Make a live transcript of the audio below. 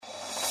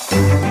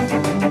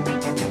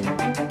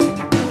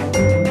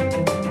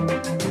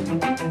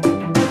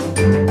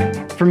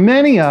For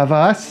many of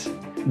us,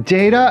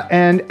 data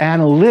and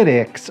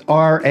analytics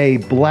are a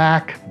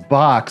black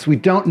box. We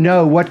don't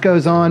know what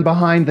goes on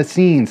behind the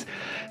scenes.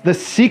 The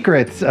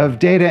secrets of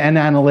data and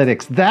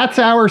analytics. That's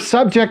our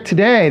subject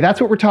today.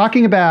 That's what we're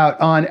talking about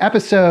on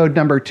episode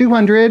number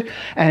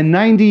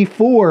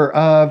 294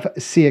 of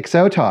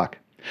CXOTalk.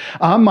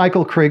 I'm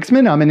Michael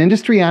Krigsman. I'm an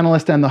industry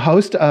analyst and the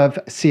host of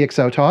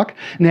CXOTalk.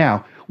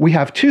 Now, we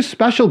have two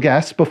special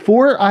guests.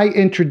 Before I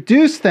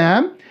introduce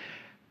them,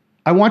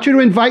 I want you to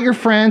invite your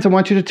friends. I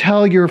want you to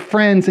tell your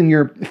friends and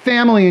your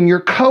family and your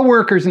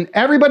coworkers and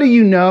everybody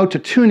you know to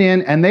tune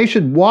in, and they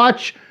should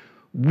watch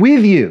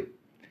with you.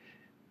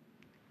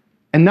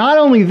 And not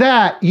only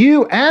that,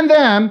 you and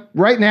them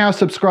right now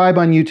subscribe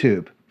on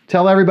YouTube.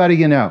 Tell everybody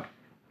you know.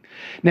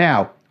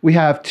 Now, we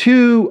have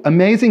two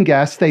amazing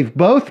guests. They've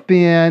both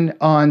been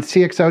on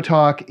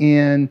CXOTalk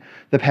in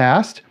the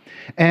past.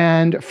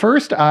 And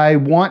first, I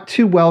want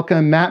to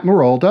welcome Matt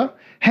Marolda.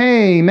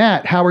 Hey,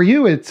 Matt, how are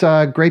you? It's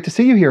great to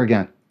see you here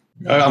again.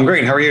 I'm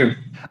great. How are you?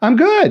 I'm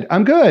good.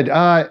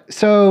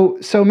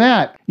 So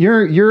Matt,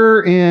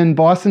 you're in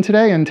Boston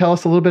today, and tell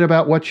us a little bit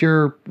about what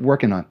you're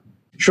working on.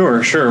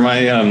 Sure.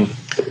 My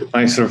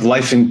sort of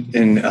life in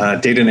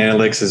data and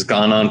analytics has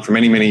gone on for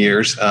many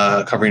years,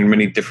 covering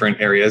many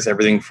different areas,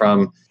 everything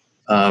from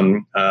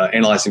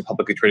analyzing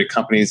publicly traded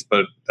companies,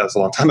 but that was a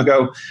long time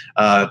ago,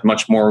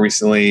 much more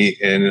recently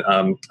in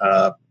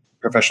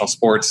professional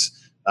sports,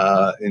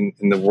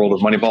 in the world of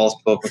Moneyball,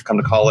 people have come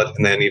to call it,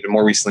 and then even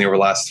more recently over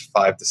the last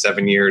 5 to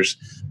 7 years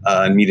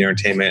in media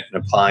entertainment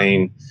and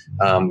applying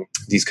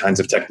these kinds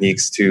of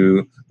techniques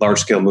to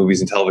large-scale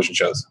movies and television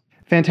shows.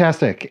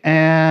 Fantastic.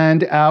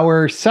 And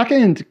our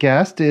second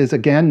guest is,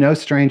 again, no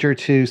stranger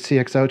to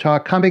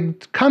CXOTalk,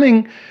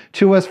 coming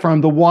to us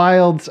from the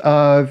wilds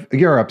of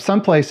Europe,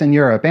 someplace in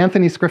Europe.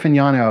 Anthony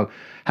Scriffignano,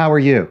 how are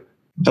you?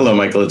 Hello,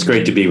 Michael. It's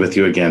great to be with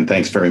you again.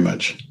 Thanks very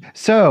much.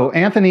 So,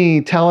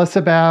 Anthony, tell us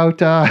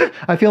about,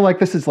 I feel like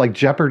this is like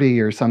Jeopardy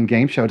or some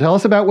game show. Tell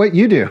us about what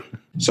you do.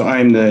 So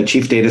I'm the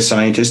chief data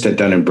scientist at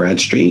Dun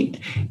Bradstreet,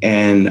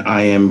 and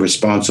I am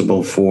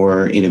responsible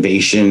for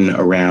innovation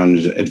around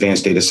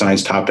advanced data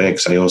science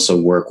topics. I also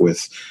work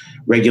with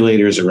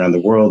regulators around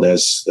the world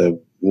as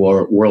the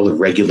world of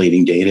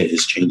regulating data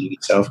is changing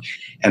itself.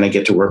 And I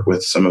get to work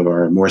with some of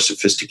our more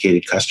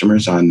sophisticated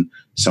customers on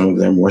some of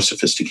their more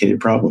sophisticated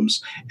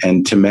problems.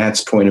 And to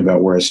Matt's point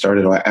about where I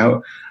started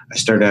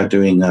out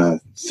doing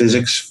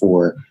physics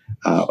for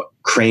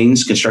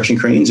cranes, construction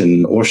cranes,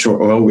 and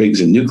offshore oil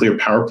rigs and nuclear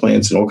power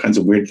plants and all kinds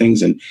of weird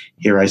things. And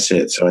here I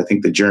sit. So I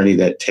think the journey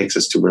that takes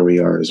us to where we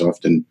are is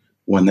often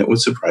one that would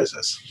surprise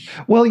us.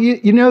 Well,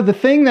 you know, the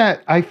thing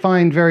that I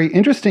find very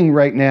interesting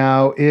right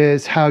now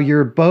is how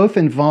you're both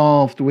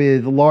involved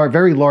with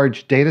very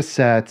large data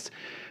sets,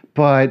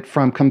 but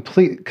from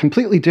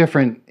completely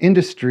different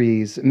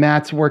industries.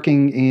 Matt's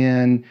working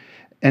in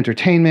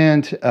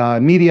entertainment,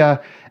 media,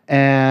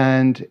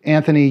 and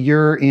Anthony,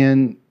 you're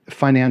in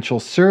financial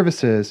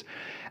services.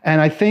 And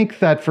I think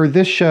that for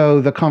this show,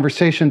 the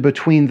conversation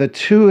between the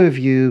two of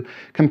you,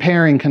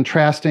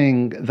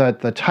 contrasting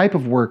the type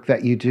of work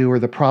that you do or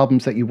the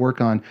problems that you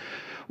work on,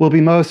 will be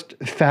most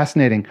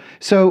fascinating.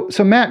 So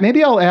Matt,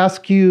 maybe I'll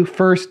ask you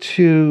first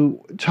to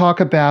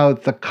talk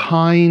about the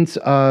kinds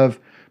of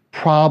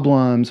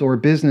problems or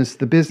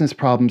the business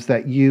problems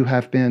that you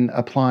have been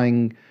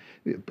applying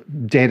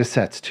data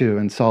sets to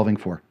and solving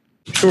for.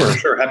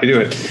 Sure. Happy to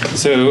do it.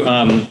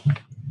 So,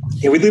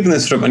 we live in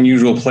this sort of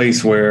unusual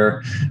place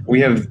where we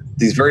have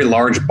these very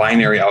large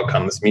binary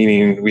outcomes,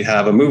 meaning we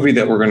have a movie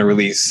that we're going to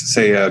release,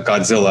 say a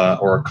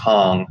Godzilla or a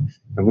Kong,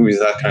 movies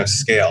of that kind of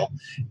scale.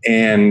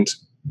 And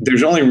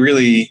there's only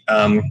really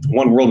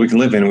one world we can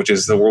live in, which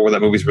is the world where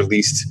that movie's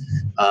released,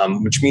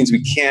 which means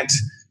we can't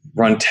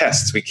run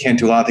tests. We can't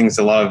do a lot of things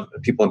a lot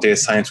of people in data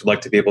science would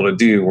like to be able to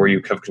do, where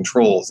you have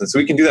controls. And so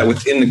we can do that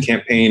within the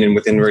campaign and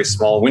within very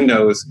small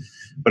windows,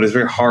 but it's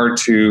very hard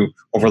to,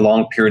 over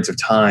long periods of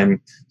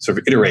time, sort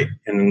of iterate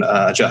and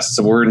adjust.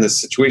 So we're in this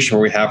situation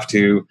where we have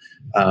to,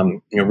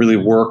 really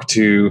work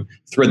to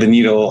thread the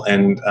needle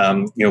and,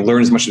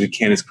 learn as much as we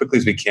can, as quickly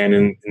as we can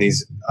in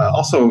these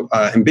also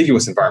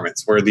ambiguous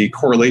environments where the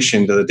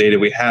correlation to the data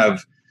we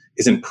have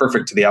isn't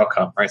perfect to the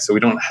outcome, right? So we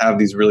don't have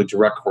these really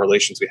direct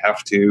correlations. We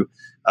have to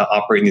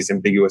operate in these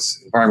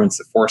ambiguous environments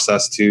that force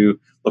us to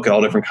look at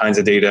all different kinds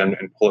of data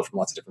and pull it from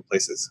lots of different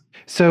places.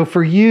 So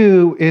for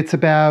you, it's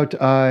about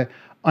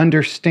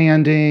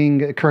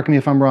understanding, correct me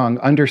if I'm wrong,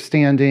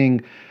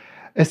 understanding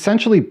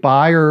essentially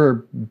buyer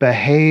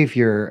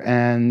behavior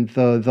and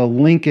the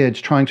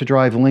linkage, trying to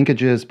drive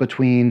linkages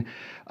between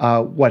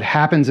what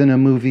happens in a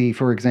movie,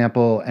 for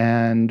example,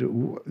 and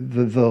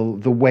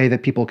the way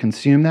that people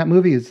consume that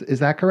movie. Is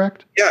that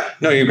correct? Yeah,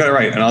 no, you've got it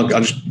right. And I'll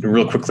just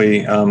real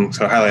quickly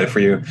sort of highlight it for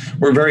you.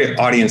 We're very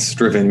audience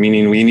driven,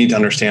 meaning we need to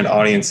understand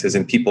audiences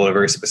and people at a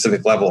very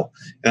specific level.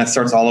 And that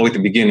starts all the way at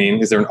the beginning.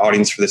 Is there an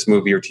audience for this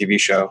movie or TV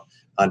show?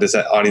 Does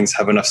that audience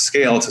have enough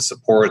scale to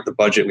support the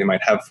budget we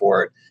might have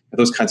for it?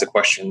 Those kinds of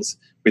questions.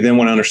 We then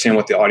want to understand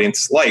what the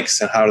audience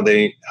likes and how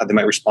they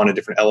might respond to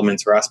different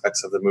elements or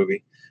aspects of the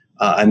movie.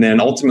 And then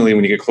ultimately,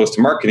 when you get close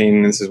to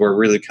marketing, this is where it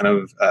really kind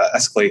of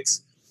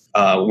escalates.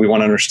 We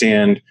want to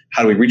understand,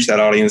 how do we reach that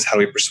audience? How do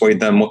we persuade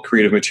them? What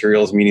creative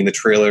materials, meaning the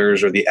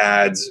trailers or the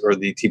ads or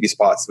the TV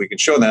spots, we can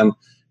show them?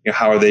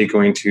 How are they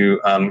going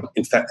to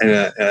impact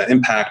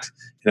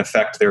and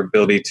affect their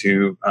ability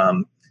to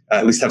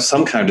at least have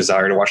some kind of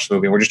desire to watch the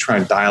movie? And we're just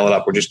trying to dial it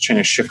up. We're just trying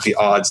to shift the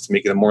odds to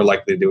make it more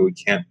likely to do. We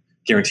can't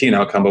guarantee an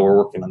outcome, but we're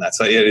working on that.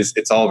 So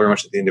it's all very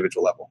much at the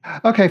individual level.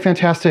 Okay,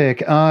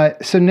 fantastic.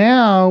 So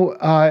now,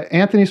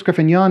 Anthony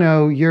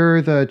Scriffignano,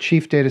 you're the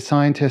chief data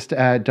scientist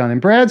at Dun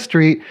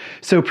Bradstreet.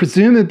 So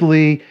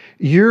presumably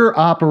you're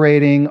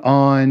operating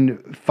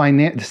on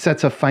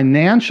sets of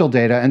financial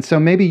data. And so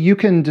maybe you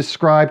can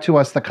describe to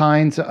us the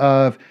kinds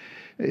of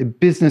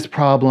business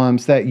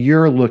problems that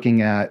you're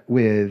looking at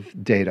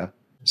with data.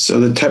 So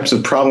the types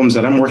of problems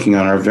that I'm working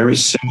on are very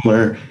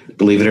similar,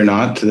 believe it or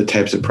not, to the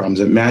types of problems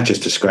that Matt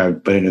just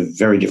described, but in a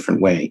very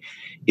different way.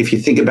 If you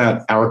think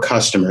about our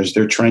customers,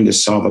 they're trying to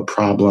solve a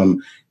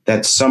problem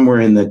that's somewhere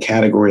in the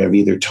category of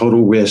either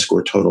total risk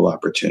or total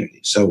opportunity.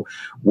 So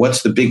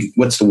what's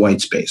the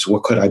white space?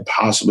 What could I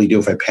possibly do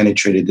if I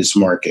penetrated this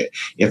market?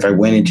 If I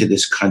went into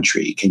this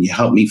country, can you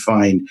help me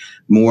find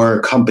more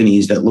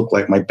companies that look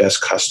like my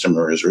best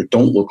customers or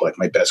don't look like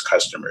my best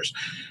customers?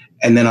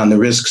 And then on the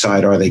risk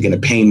side, are they going to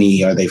pay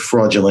me? Are they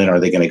fraudulent? Are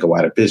they going to go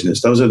out of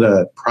business? Those are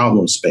the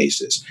problem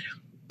spaces.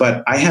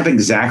 But I have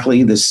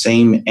exactly the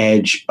same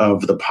edge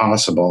of the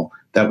possible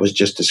that was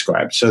just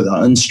described. So the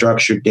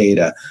unstructured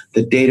data,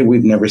 the data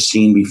we've never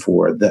seen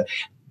before,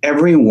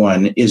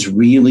 everyone is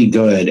really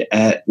good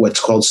at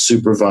what's called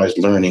supervised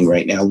learning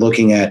right now,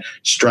 looking at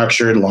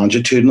structured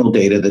longitudinal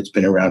data that's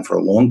been around for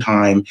a long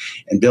time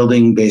and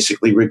building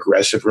basically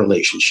regressive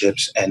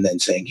relationships and then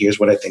saying, here's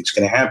what I think is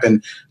going to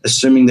happen,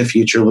 assuming the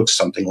future looks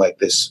something like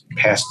this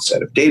past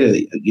set of data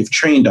that you've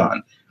trained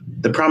on.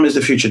 The problem is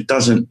the future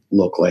doesn't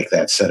look like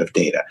that set of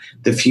data.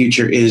 The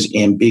future is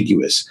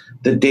ambiguous.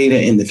 The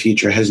data in the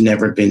future has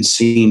never been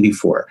seen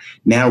before.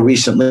 Now,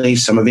 recently,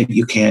 some of it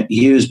you can't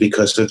use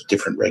because of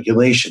different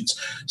regulations.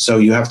 So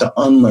you have to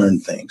unlearn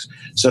things.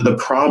 So the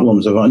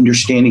problems of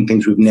understanding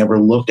things we've never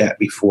looked at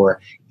before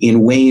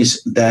in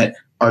ways that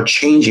are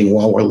changing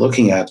while we're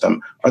looking at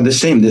them are the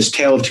same. This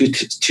tale of two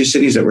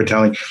cities that we're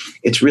telling,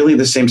 it's really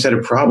the same set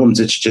of problems.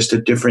 It's just a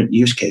different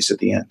use case at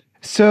the end.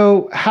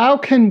 So how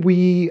can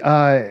we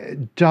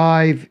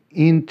dive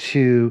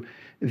into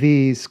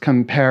these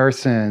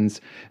comparisons?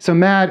 So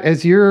Matt,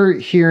 as you're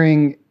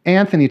hearing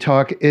Anthony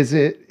talk,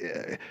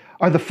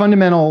 are the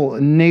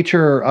fundamental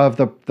nature of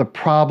the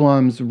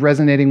problems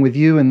resonating with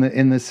you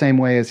in the same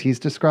way as he's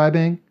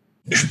describing?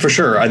 For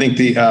sure. I think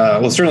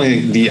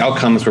certainly the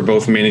outcomes we're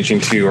both managing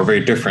to are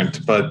very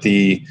different, but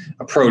the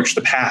approach,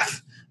 the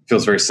path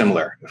feels very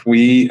similar.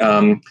 We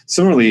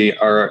similarly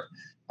are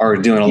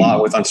dealing a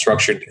lot with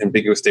unstructured,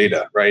 ambiguous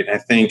data, right? And I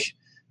think,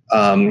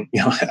 and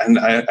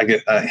I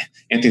get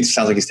Anthony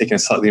sounds like he's taking a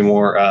slightly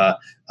more,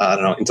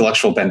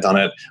 intellectual bent on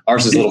it.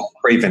 Ours is a little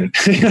craven,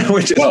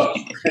 which is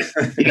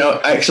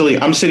actually,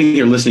 I'm sitting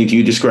here listening to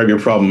you describe your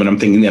problem, and I'm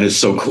thinking that is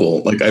so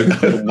cool. Like I'd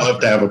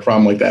love to have a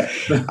problem like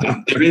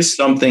that. There is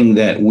something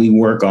that we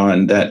work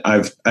on that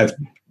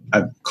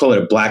I call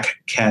it a black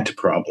cat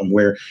problem,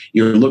 where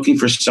you're looking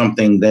for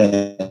something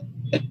that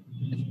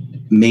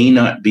may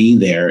not be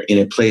there in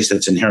a place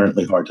that's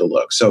inherently hard to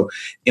look. So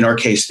in our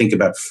case, think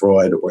about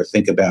fraud or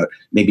think about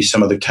maybe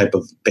some other type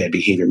of bad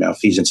behavior,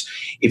 malfeasance.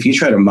 If you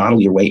try to model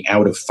your way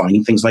out of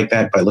finding things like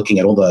that by looking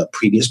at all the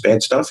previous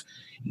bad stuff,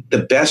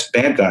 the best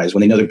bad guys, when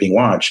they know they're being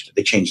watched,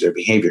 they change their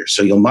behavior.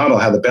 So you'll model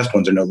how the best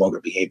ones are no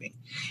longer behaving.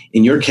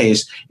 In your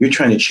case, you're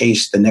trying to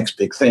chase the next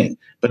big thing,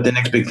 but the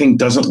next big thing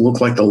doesn't look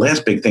like the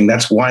last big thing.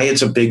 That's why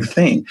it's a big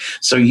thing.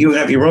 So you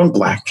have your own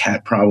black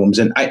cat problems.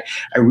 And I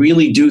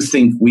really do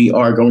think we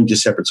are going to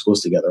separate schools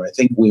together. I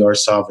think we are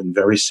solving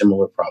very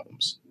similar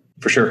problems.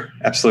 For sure.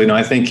 Absolutely. No,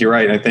 I think you're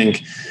right. I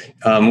think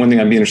one thing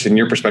I'd be interested in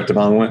your perspective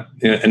on,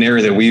 an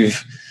area that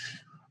we've,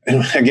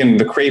 and again,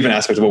 the craven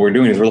aspect of what we're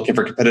doing is we're looking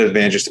for competitive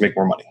advantages to make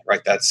more money, right?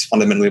 That's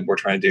fundamentally what we're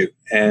trying to do.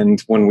 And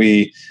when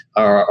we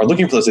are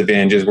looking for those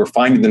advantages, we're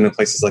finding them in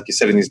places, like you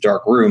said, in these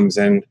dark rooms.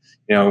 And,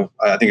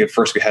 I think at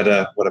first we had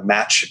a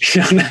match,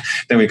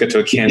 then we got to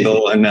a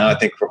candle. And now I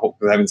think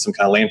we're having some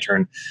kind of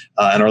lantern.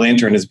 And our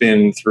lantern has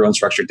been through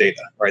unstructured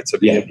data, right? So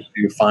being able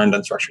to find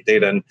unstructured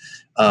data. And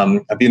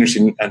I'd be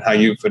interested in how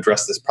you've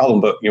addressed this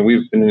problem. But,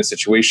 we've been in a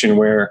situation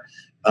where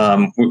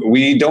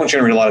we don't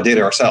generate a lot of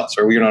data ourselves,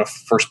 right? We're not a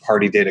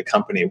first-party data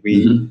company.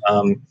 We,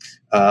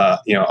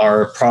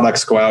 our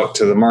products go out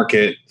to the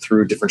market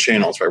through different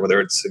channels, right? Whether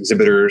it's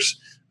exhibitors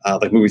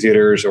like movie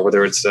theaters, or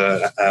whether it's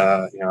an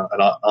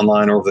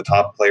online or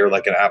over-the-top player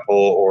like an Apple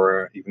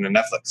or even a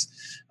Netflix.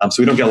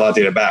 So we don't get a lot of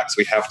data back. So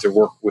we have to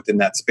work within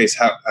that space.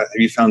 How have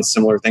you found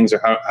similar things,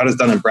 or how does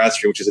Dun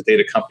Bradstreet, which is a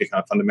data company,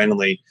 kind of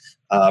fundamentally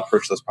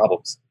approach those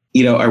problems?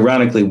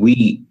 Ironically,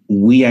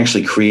 we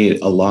actually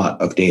create a lot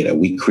of data.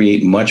 We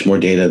create much more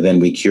data than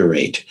we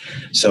curate.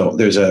 So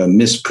there's a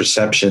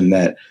misperception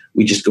that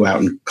We just go out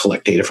and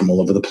collect data from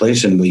all over the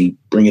place and we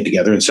bring it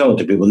together and sell it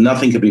to people.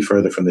 Nothing could be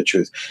further from the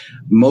truth.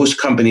 Most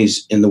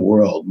companies in the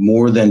world,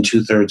 more than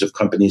 2/3 of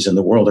companies in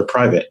the world, are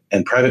private.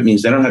 And private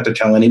means they don't have to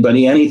tell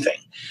anybody anything.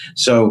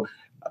 So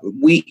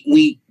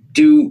we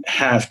do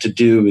have to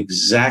do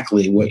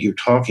exactly what you're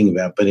talking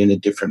about, but in a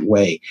different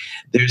way.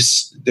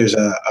 There's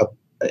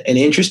an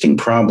interesting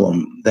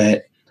problem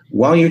that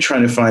while you're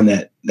trying to find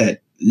that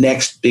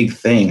next big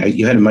thing,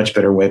 you had a much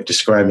better way of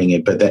describing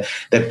it, but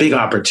that big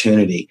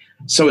opportunity,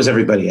 so is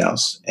everybody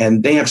else.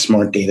 And they have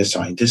smart data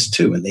scientists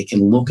too, and they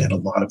can look at a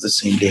lot of the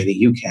same data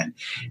you can.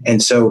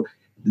 And so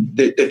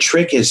the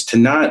trick is to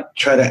not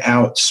try to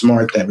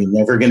outsmart them. You're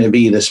never going to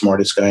be the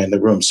smartest guy in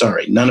the room.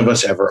 Sorry, none of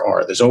us ever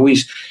are. There's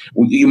always,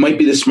 you might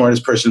be the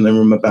smartest person in the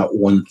room about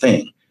one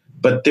thing,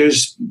 but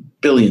there's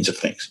billions of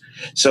things.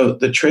 So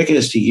the trick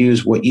is to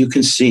use what you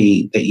can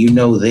see that you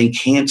know they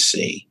can't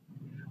see,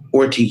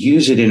 or to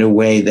use it in a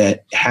way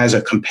that has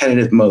a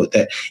competitive moat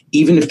that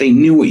even if they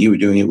knew what you were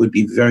doing, it would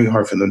be very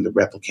hard for them to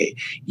replicate.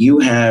 You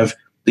have,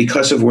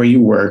 because of where you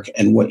work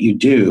and what you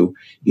do,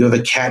 you have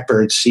a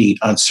catbird seat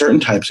on certain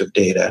types of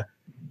data,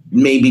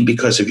 maybe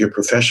because of your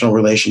professional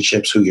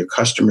relationships, who your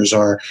customers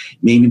are,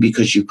 maybe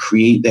because you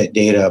create that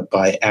data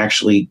by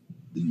actually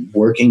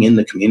working in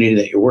the community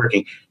that you're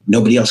working.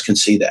 Nobody else can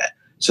see that.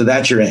 So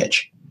that's your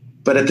edge.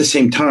 But at the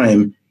same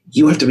time,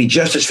 you have to be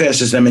just as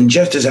fast as them and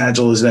just as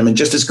agile as them and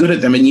just as good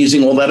at them and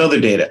using all that other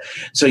data.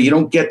 So you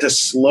don't get to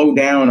slow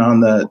down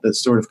on the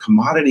sort of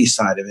commodity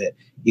side of it.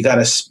 You got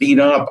to speed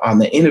up on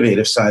the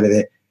innovative side of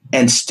it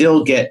and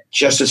still get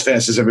just as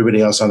fast as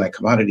everybody else on that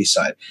commodity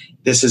side.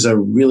 This is a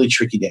really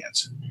tricky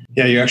dance.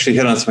 Yeah, you actually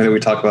hit on something that we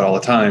talk about all the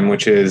time,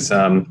 which is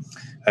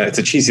it's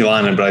a cheesy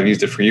line, but I've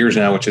used it for years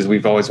now, which is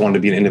we've always wanted to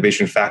be an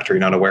innovation factory,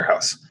 not a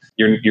warehouse.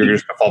 You're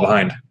just going to fall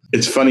behind.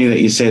 It's funny that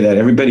you say that.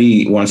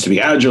 Everybody wants to be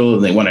agile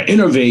and they want to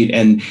innovate.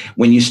 And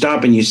when you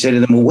stop and you say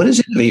to them, well, what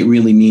does innovate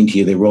really mean to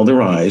you? They roll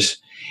their eyes.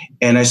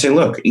 And I say,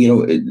 look,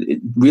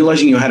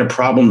 realizing you had a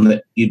problem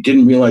that you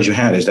didn't realize you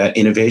had, is that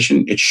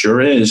innovation? It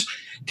sure is.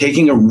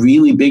 Taking a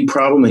really big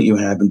problem that you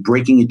have and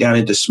breaking it down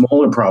into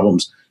smaller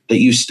problems that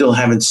you still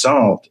haven't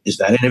solved, is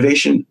that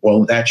innovation?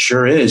 Well, that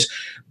sure is.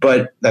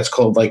 But that's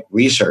called like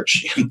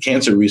research.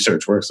 Cancer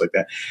research works like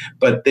that.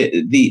 But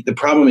the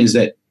problem is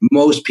that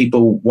most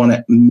people want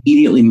to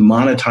immediately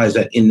monetize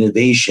that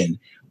innovation,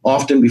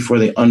 often before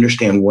they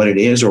understand what it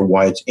is or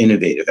why it's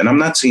innovative. And I'm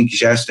not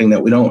suggesting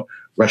that we don't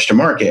rush to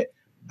market.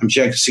 I'm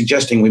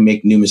suggesting we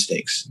make new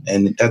mistakes.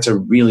 And that's a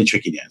really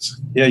tricky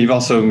dance. Yeah, you've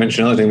also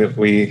mentioned another thing that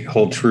we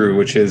hold true,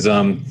 which is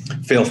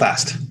fail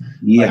fast.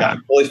 Yeah, like,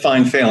 I'm totally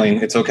fine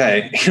failing. It's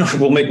okay.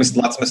 We'll make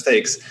lots of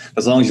mistakes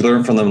as long as you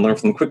learn from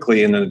them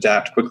quickly and then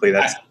adapt quickly.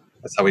 That's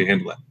how we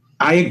handle it.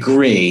 I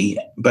agree,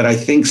 but I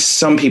think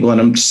some people, and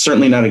I'm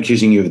certainly not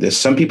accusing you of this,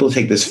 some people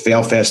take this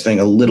fail fast thing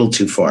a little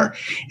too far,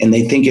 and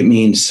they think it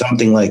means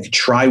something like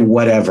try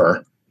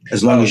whatever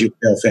as long as you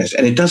fail fast.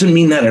 And it doesn't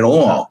mean that at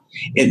all.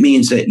 It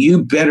means that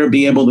you better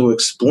be able to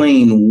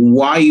explain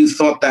why you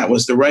thought that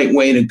was the right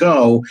way to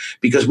go,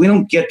 because we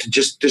don't get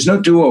to there's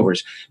no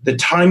do-overs. The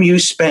time you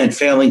spent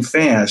failing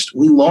fast,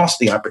 we lost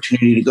the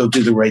opportunity to go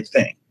do the right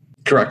thing.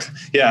 Correct.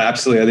 Yeah,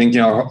 absolutely. I think,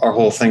 our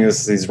whole thing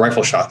is these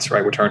rifle shots,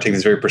 right? We're trying to take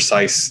these very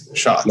precise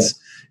shots.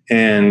 Yeah.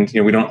 And,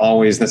 we don't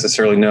always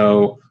necessarily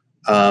know,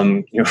 we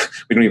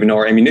don't even know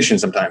our ammunition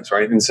sometimes,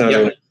 right? And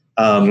so,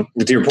 to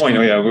your point,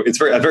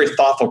 it's a very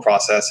thoughtful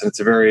process, and it's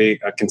a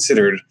very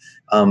considered,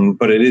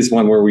 but it is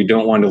one where we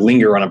don't want to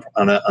linger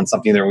on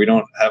something there.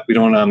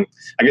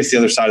 I guess the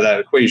other side of that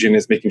equation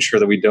is making sure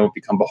that we don't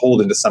become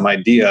beholden to some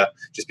idea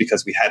just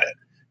because we had it,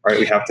 right?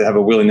 We have to have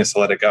a willingness to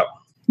let it go.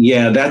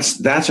 Yeah,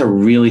 that's a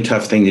really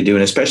tough thing to do.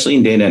 And especially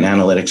in data and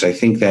analytics, I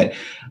think that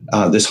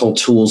this whole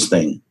tools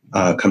thing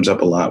comes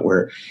up a lot,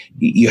 where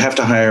you have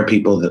to hire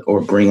people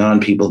or bring on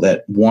people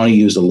that want to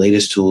use the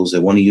latest tools,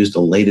 that want to use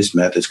the latest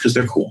methods because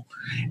they're cool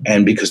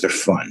and because they're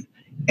fun.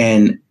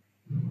 And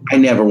I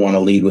never want to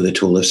lead with a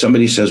tool. If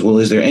somebody says, well,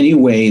 is there any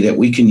way that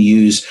we can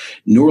use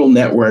neural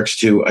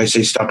networks I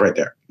say, stop right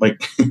there. Like,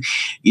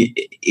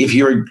 if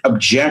your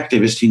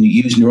objective is to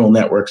use neural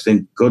networks,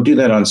 then go do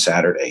that on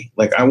Saturday.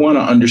 Like, I want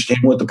to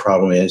understand what the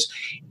problem is.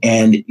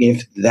 And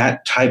if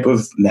that type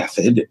of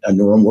method, a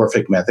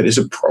neuromorphic method, is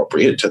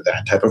appropriate to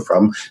that type of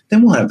problem,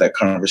 then we'll have that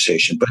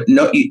conversation. But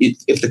no,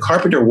 if the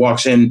carpenter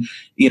walks in,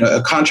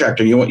 a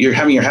contractor, you're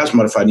having your house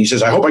modified, and he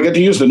says, I hope I get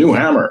to use the new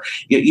hammer.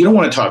 You don't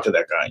want to talk to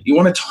that guy. You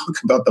want to talk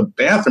about the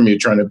bathroom you're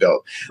trying to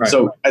build. Right.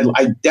 So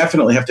I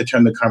definitely have to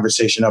turn the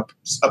conversation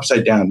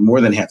upside down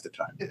more than half the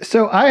time.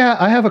 So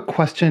I have a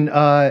question.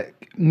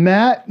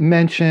 Matt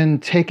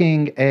mentioned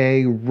taking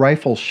a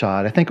rifle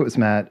shot. I think it was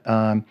Matt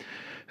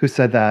who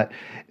said that.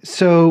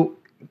 So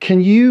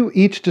can you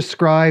each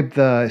describe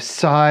the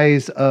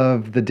size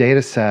of the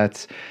data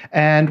sets?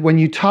 And when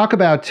you talk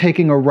about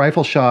taking a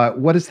rifle shot,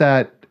 what does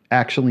that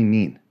actually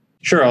mean?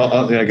 Sure.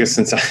 I guess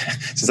since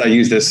I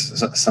use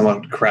this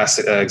somewhat crass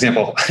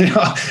example,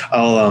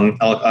 I'll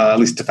at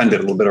least defend it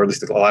a little bit, or at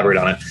least elaborate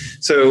on it.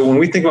 So when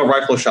we think about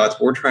rifle shots,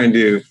 what we're trying to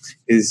do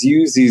is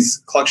use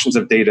these collections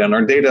of data, and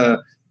our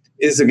data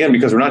is, again,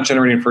 because we're not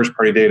generating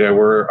first-party data,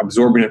 we're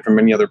absorbing it from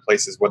many other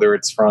places, whether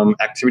it's from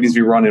activities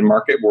we run in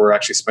market where we're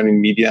actually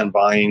spending media and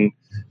buying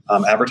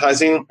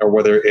advertising, or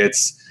whether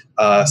it's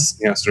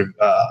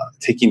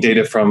taking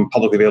data from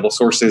publicly available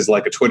sources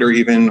like a Twitter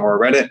even or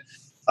a Reddit.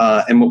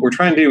 And what we're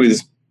trying to do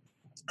is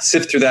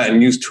sift through that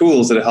and use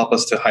tools that help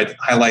us to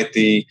highlight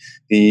the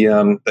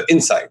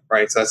insight,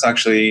 right? So that's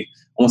actually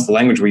almost the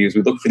language we use.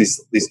 We look for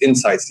these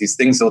insights, these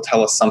things that'll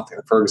tell us something.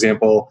 For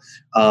example,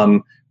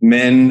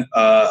 men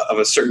of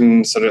a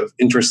certain sort of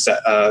interest,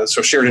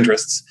 so shared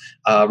interests,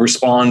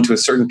 respond to a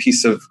certain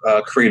piece of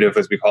creative,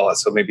 as we call it.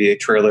 So maybe a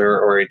trailer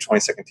or a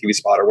 20-second TV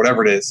spot or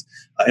whatever it is,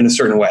 in a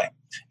certain way.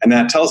 And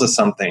that tells us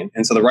something.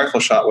 And so the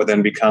rifle shot would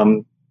then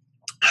become,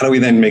 how do we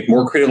then make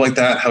more creative like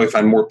that? How do we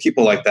find more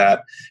people like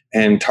that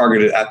and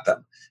target it at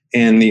them?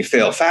 And the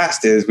fail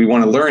fast is we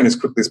want to learn as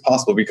quickly as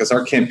possible, because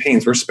our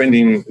campaigns, we're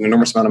spending an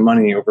enormous amount of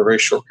money over very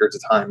short periods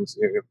of time,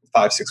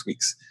 5-6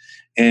 weeks.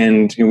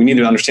 And we need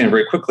to understand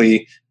very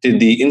quickly, did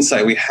the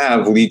insight we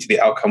have lead to the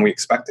outcome we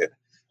expected?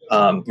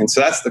 And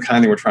so that's the kind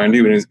of thing we're trying to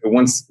do. And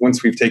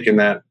once we've taken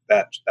that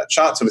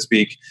shot, so to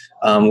speak,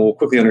 we'll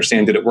quickly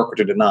understand, did it work or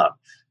did it not?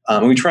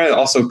 And we try to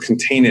also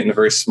contain it in a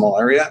very small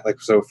area.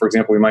 Like, so for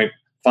example, we might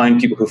find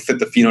people who fit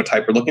the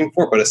phenotype we're looking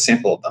for, but a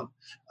sample of them.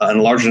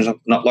 And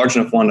not large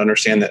enough one to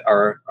understand that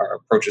our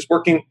approach is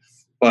working,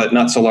 but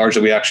not so large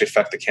that we actually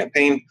affect the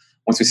campaign.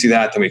 Once we see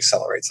that, then we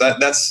accelerate. So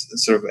that's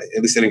sort of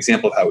at least an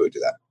example of how we would do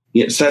that.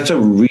 Yes, that's a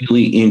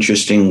really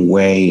interesting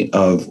way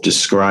of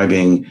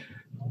describing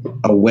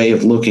a way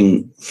of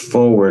looking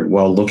forward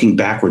while looking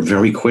backward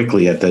very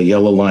quickly at the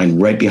yellow line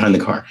right behind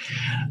the car.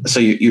 So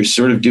you're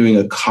sort of doing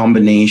a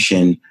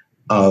combination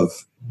of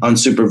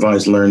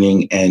unsupervised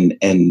learning and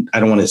I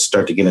don't want to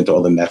start to get into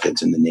all the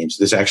methods and the names.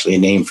 There's actually a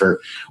name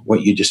for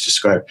what you just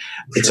described.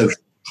 It's a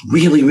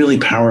really, really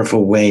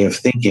powerful way of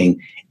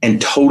thinking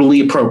and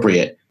totally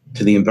appropriate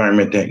to the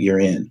environment that you're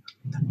in.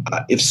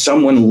 If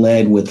someone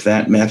led with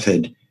that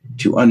method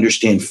to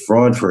understand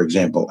fraud, for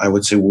example, I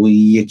would say, well,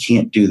 you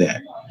can't do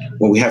that.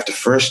 What we have to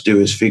first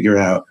do is figure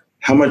out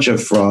how much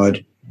of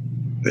fraud.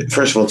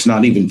 First of all, it's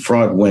not even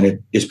fraud when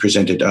it is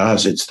presented to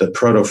us. It's the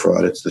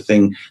proto-fraud. It's the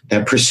thing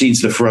that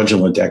precedes the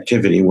fraudulent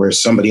activity where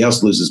somebody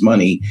else loses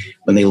money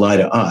when they lie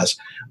to us.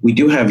 We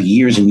do have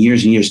years and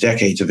years and years,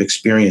 decades of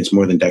experience,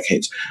 more than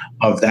decades,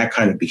 of that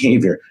kind of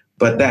behavior.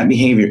 But that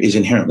behavior is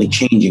inherently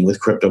changing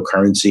with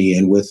cryptocurrency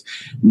and with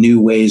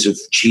new ways of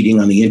cheating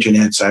on the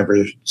internet,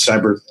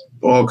 cyber,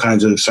 all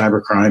kinds of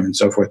cybercrime and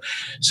so forth.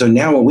 So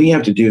now what we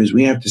have to do is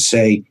we have to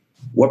say,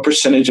 what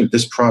percentage of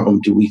this problem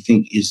do we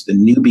think is the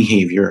new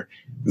behavior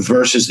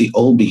versus the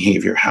old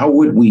behavior? How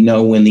would we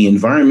know when the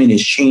environment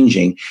is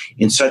changing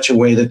in such a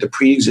way that the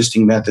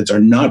pre-existing methods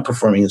are not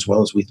performing as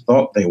well as we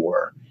thought they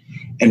were?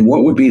 And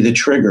what would be the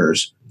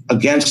triggers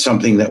against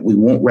something that we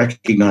won't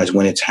recognize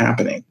when it's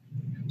happening?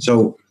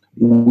 So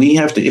we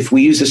have to, if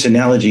we use this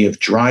analogy of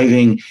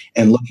driving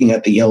and looking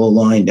at the yellow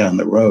line down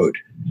the road,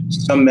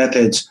 some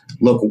methods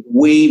look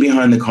way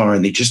behind the car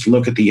and they just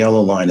look at the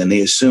yellow line and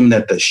they assume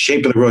that the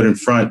shape of the road in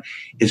front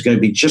is going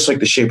to be just like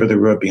the shape of the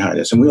road behind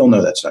us. And we all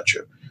know that's not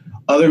true.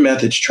 Other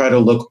methods try to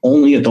look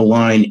only at the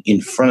line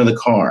in front of the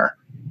car.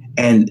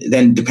 And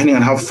then depending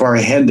on how far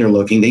ahead they're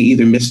looking, they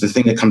either miss the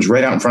thing that comes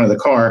right out in front of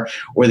the car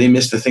or they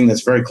miss the thing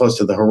that's very close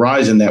to the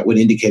horizon that would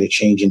indicate a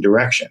change in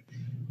direction.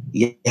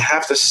 You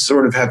have to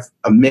sort of have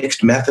a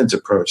mixed methods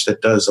approach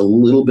that does a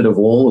little bit of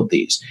all of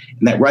these.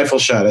 And that rifle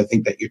shot, I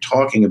think that you're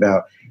talking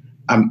about,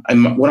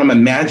 what I'm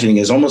imagining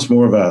is almost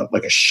more of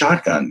a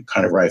shotgun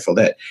kind of rifle,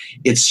 that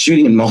it's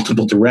shooting in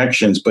multiple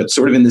directions, but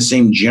sort of in the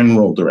same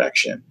general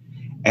direction.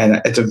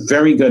 And it's a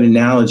very good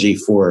analogy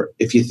for,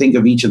 if you think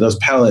of each of those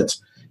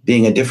pellets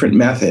being a different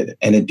method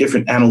and a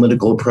different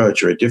analytical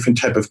approach or a different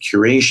type of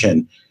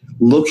curation,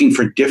 looking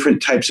for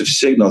different types of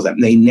signals that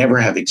may never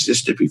have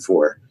existed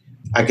before,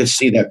 I could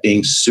see that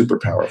being super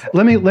powerful.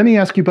 Let me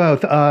ask you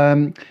both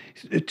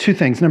two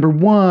things. Number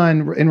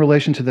one, in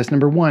relation to this,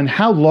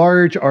 how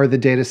large are the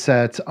data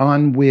sets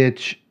on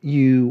which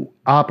you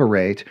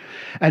operate?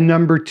 And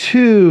number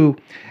two,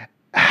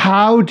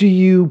 how do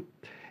you,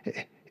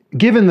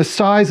 given the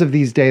size of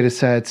these data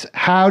sets,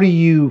 how do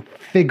you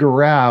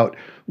figure out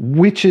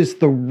which is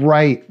the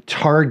right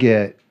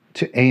target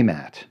to aim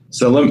at?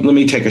 So let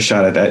me take a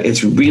shot at that.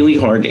 It's really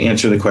hard to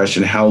answer the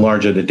question, how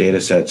large are the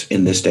data sets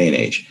in this day and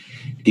age?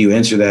 Do you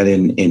answer that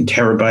in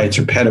terabytes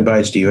or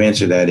petabytes? Do you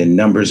answer that in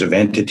numbers of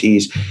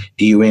entities?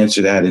 Do you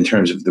answer that in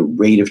terms of the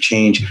rate of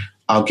change?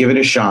 I'll give it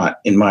a shot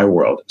in my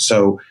world.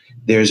 So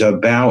there's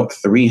about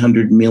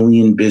 300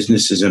 million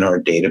businesses in our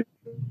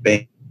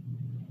database.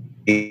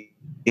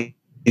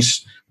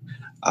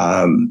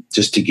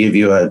 Just to give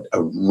you a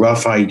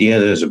rough idea,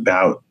 there's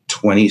about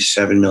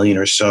 27 million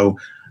or so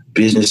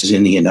businesses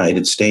in the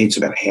United States.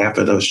 About half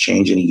of those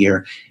change in a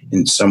year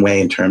in some way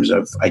in terms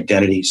of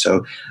identity.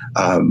 So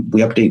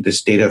we update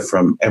this data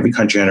from every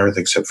country on earth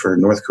except for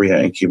North Korea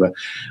and Cuba.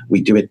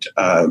 We do it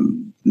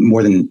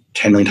more than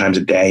 10 million times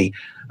a day.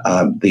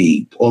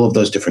 All of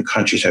those different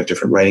countries have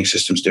different writing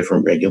systems,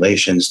 different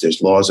regulations.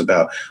 There's laws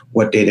about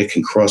what data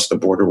can cross the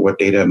border, what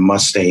data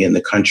must stay in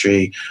the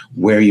country,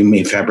 where you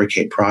may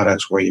fabricate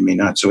products, where you may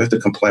not. So we have to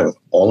comply with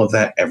all of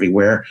that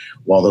everywhere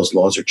while those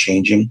laws are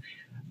changing.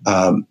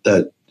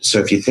 So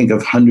if you think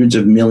of hundreds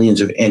of millions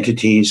of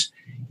entities,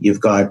 you've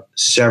got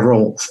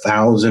several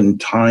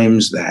thousand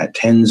times that,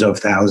 tens of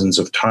thousands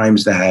of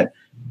times that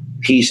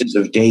pieces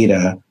of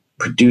data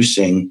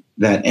producing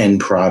that end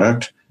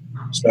product.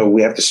 So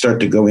we have to start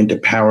to go into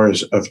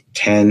powers of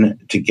 10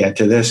 to get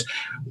to this.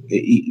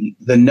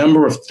 The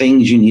number of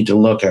things you need to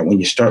look at when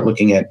you start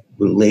looking at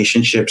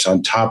relationships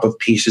on top of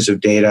pieces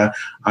of data,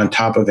 on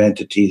top of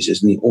entities,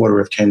 is in the order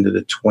of 10 to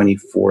the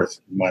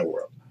 24th in my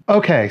world.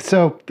 Okay,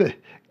 so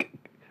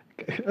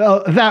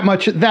that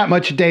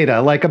much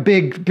data, like a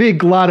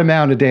big lot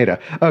amount of data.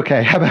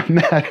 Okay, how about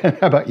Matt?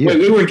 How about you? Wait,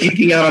 we were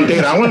geeking out on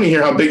data. I want to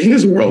hear how big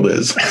his world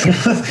is.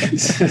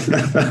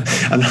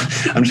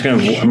 I'm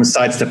gonna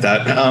sidestep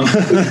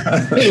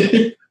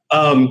that.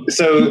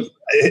 So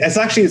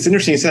it's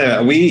interesting you say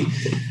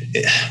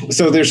that.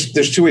 So there's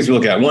two ways we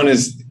look at it. One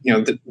is,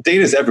 the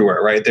data is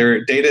everywhere, right?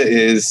 Data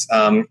is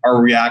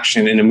our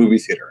reaction in a movie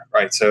theater,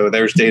 right? So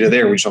there's data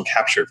there, we just don't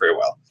capture it very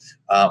well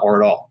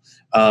or at all.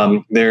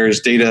 There's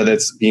data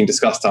that's being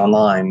discussed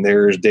online.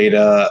 There's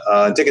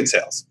data ticket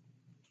sales.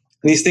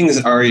 And these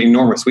things are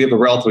enormous. We have a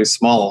relatively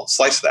small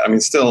slice of that. I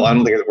mean, still, I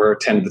don't think we're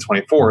 10 to the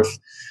 24th,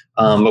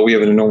 but we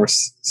have an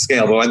enormous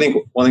scale. But I think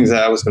one of the things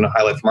that I was going to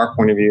highlight from our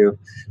point of view,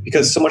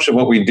 because so much of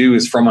what we do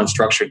is from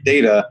unstructured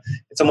data,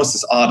 it's almost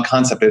this odd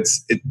concept.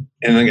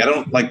 And I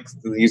don't like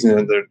using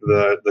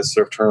the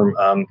sort of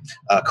term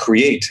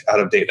create out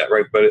of data,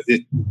 right? But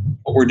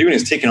what we're doing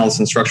is taking all this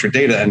unstructured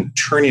data and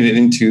turning it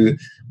into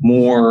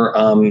more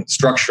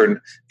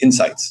structured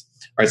insights.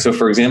 Right. So,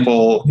 for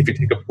example, if you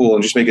take a pool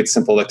and just make it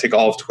simple, like take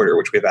all of Twitter,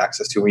 which we have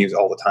access to, we use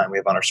all the time, we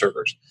have on our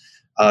servers.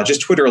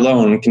 Just Twitter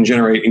alone can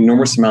generate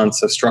enormous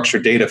amounts of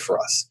structured data for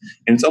us.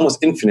 And it's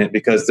almost infinite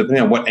because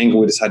depending on what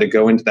angle we decide to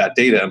go into that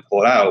data and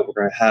pull it out, we're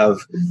going to have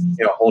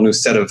a whole new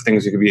set of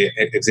things we could be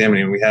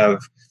examining. We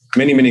have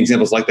many, many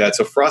examples like that.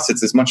 So for us,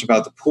 it's as much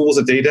about the pools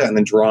of data and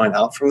then drawing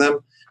out from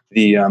them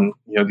these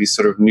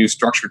sort of new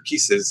structured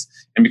pieces.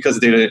 And because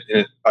the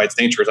data by its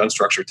nature is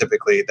unstructured,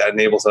 typically that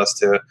enables us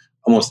to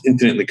almost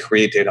infinitely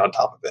create data on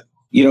top of it.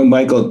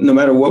 Michael, no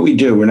matter what we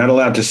do, we're not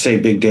allowed to say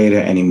big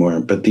data anymore,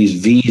 but these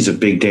V's of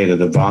big data,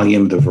 the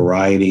volume, the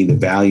variety, the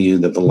value,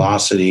 the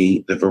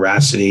velocity, the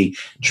veracity,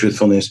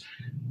 truthfulness,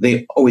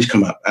 they always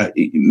come up.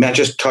 Matt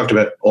just talked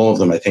about all of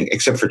them, I think,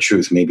 except for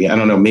truth, maybe. I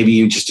don't know. Maybe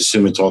you just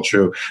assume it's all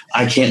true.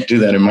 I can't do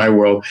that in my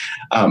world.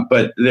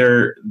 But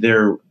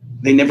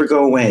they never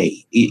go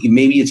away.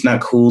 Maybe it's not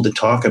cool to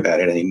talk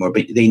about it anymore,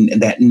 but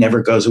that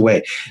never goes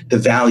away. The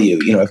value,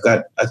 I've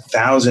got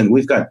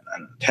we've got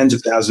tens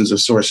of thousands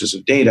of sources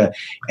of data,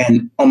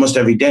 and almost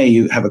every day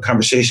you have a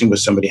conversation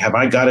with somebody. Have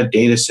I got a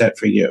data set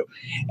for you?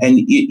 And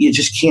you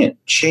just can't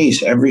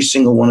chase every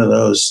single one of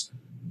those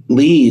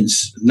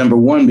leads, number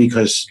one,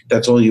 because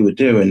that's all you would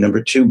do, and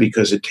number two,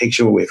 because it takes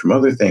you away from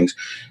other things.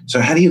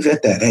 So how do you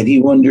vet that? How do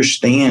you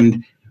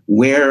understand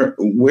where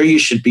you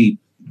should be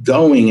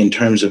going in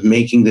terms of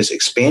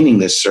expanding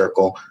this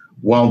circle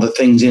while the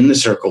things in the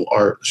circle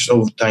are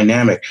so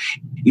dynamic?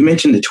 You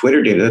mentioned the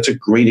Twitter data. That's a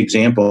great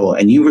example.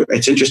 And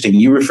it's interesting.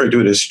 You refer to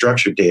it as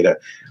structured data.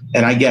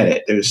 And I get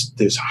it.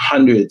 There's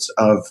hundreds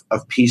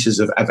of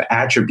pieces of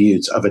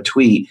attributes of a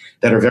tweet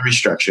that are very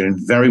structured and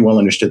very well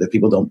understood that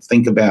people don't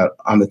think about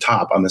on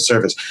the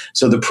surface.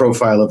 So the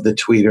profile of the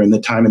tweeter and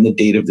the time and the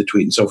date of the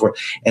tweet and so forth.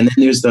 And then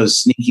there's those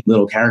sneaky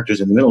little characters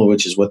in the middle,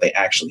 which is what they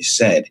actually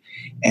said.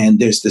 And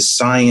there's the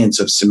science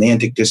of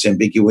semantic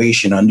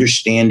disambiguation,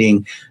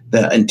 understanding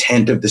the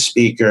intent of the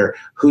speaker,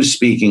 who's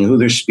speaking, who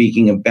they're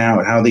speaking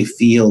about, how they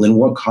feel, in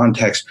what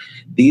context.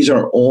 These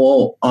are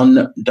all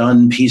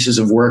undone pieces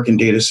of work in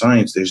data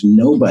science. There's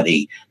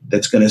nobody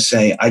that's going to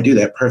say, I do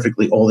that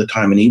perfectly all the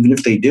time. And even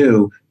if they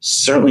do,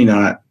 certainly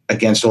not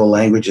against all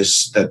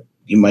languages that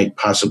you might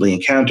possibly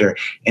encounter.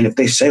 And if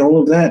they say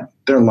all of that,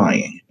 they're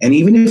lying. And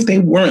even if they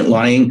weren't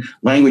lying,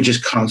 language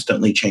is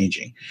constantly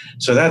changing.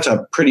 So that's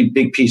a pretty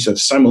big piece of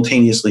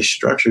simultaneously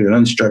structured and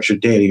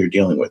unstructured data you're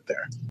dealing with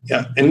there.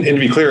 Yeah, and to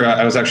be clear,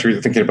 I was actually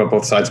thinking about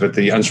both sides, but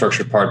the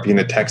unstructured part being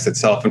the text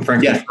itself. And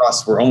frankly, for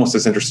us, we're almost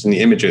as interested in the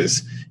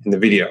images and the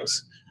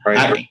videos,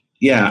 right?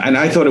 And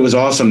I thought it was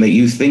awesome that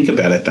you think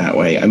about it that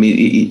way. I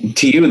mean,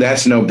 to you,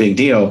 that's no big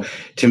deal.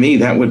 To me,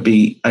 that would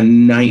be a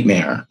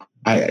nightmare.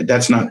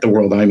 That's not the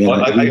world I'm in.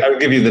 Well, I would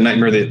give you the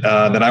nightmare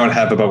that I would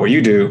have about what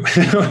you do,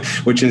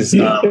 which is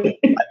I'm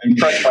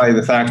impressed by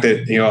the fact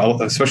that,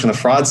 especially on the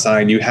fraud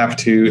side, you have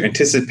to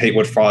anticipate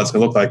what fraud's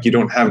going to look like. You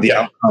don't have the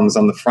outcomes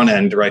on the front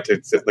end, right?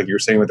 Like you were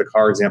saying with the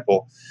car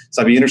example.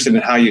 So I'd be interested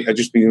in I'd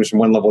just be interested in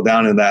one level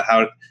down in that.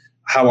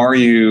 How are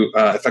you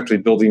effectively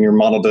building your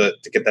model to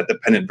get that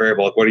dependent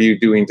variable? Like, what are you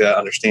doing to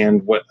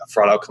understand what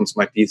fraud outcomes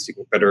might be so you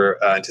can better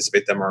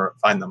anticipate them or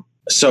find them?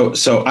 So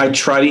I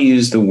try to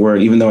use the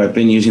word, even though I've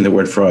been using the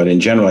word fraud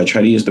in general, I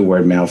try to use the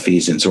word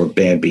malfeasance or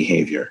bad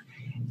behavior.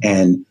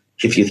 And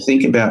If you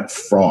think about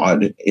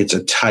fraud, it's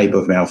a type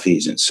of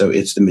malfeasance. So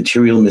it's the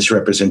material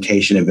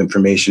misrepresentation of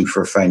information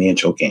for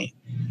financial gain.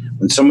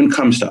 When someone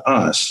comes to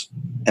us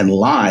and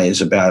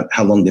lies about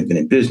how long they've been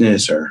in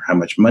business or how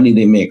much money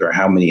they make or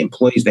how many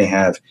employees they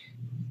have,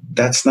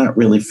 that's not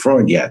really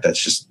fraud yet.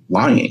 That's just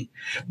lying.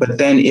 But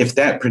then if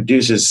that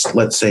produces,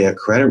 let's say, a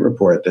credit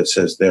report that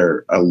says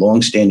they're a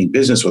long-standing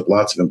business with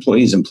lots of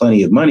employees and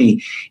plenty of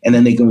money, and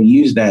then they go and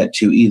use that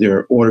to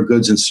either order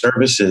goods and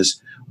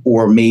services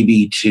or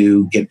maybe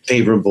to get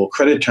favorable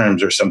credit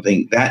terms or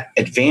something, that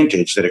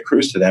advantage that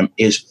accrues to them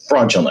is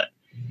fraudulent.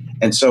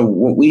 And so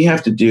what we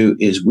have to do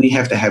is we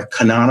have to have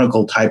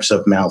canonical types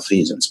of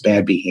malfeasance,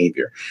 bad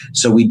behavior.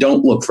 So we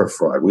don't look for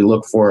fraud. We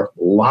look for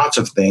lots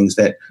of things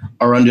that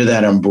are under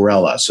that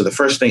umbrella. So the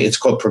first thing, it's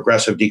called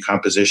progressive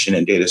decomposition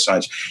in data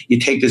science. You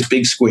take this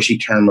big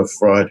squishy term of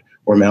fraud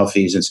or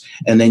malfeasance,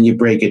 and then you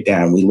break it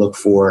down. We look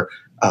for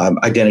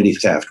identity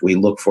theft. We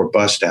look for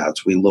bust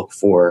outs. We look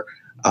for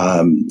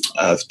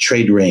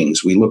trade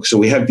rings. So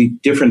we have the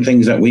different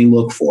things that we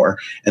look for.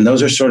 And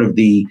those are sort of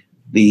the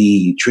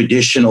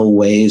traditional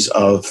ways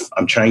of,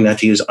 I'm trying not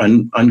to use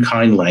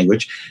unkind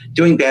language,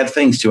 doing bad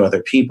things to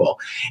other people.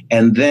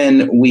 And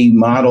then we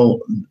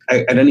model,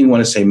 I don't even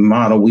want to say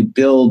model, we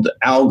build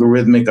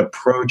algorithmic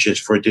approaches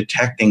for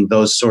detecting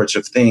those sorts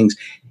of things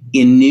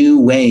in new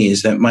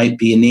ways that might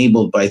be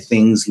enabled by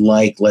things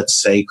like, let's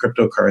say,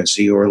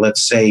 cryptocurrency, or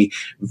let's say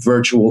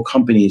virtual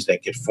companies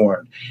that get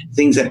formed,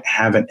 things that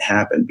haven't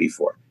happened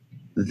before.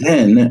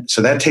 Then,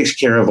 so that takes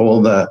care of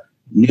all the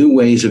new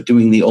ways of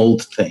doing the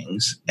old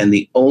things and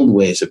the old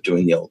ways of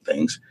doing the old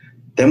things.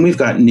 Then we've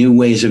got new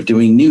ways of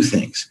doing new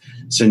things.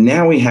 So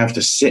now we have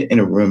to sit in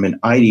a room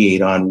and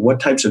ideate on what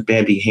types of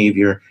bad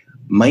behavior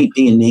might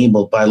be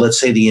enabled by, let's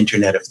say, the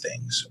Internet of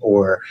Things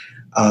or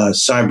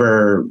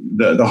cyber,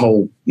 the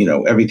whole,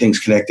 everything's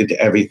connected to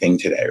everything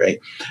today, right?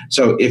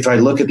 So if I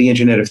look at the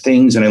Internet of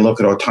Things and I look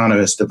at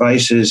autonomous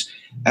devices,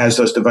 as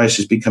those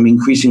devices become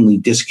increasingly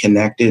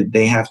disconnected,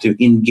 they have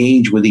to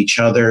engage with each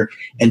other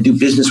and do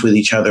business with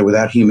each other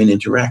without human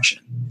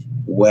interaction.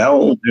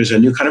 Well, there's a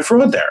new kind of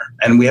fraud there,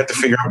 and we have to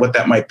figure out what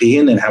that might be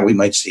and then how we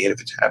might see it if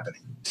it's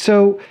happening.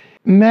 So,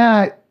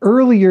 Matt,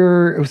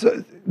 earlier,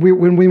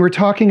 when we were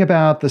talking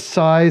about the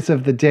size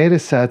of the data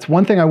sets,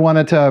 one thing I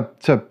wanted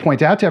to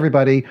point out to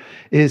everybody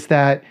is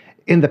that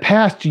in the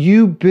past,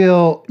 you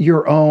built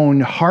your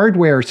own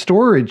hardware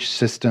storage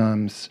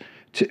systems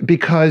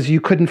because you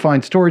couldn't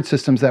find storage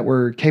systems that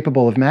were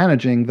capable of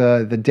managing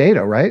the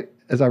data, right?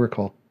 As I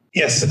recall.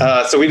 Yes.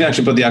 So we didn't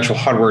actually build the actual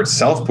hardware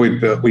itself.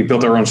 But we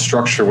built our own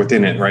structure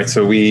within it, right?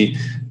 So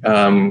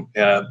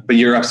but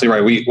you're absolutely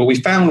right. What we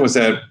found was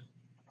that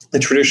the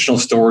traditional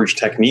storage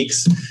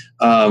techniques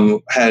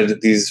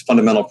had these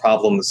fundamental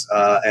problems,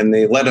 and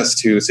they led us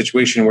to a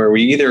situation where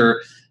we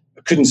either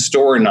couldn't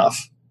store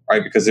enough,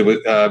 right? Because we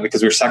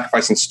were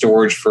sacrificing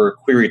storage for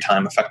query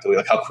time, effectively,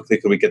 like how quickly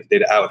could we get the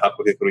data out, how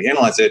quickly could we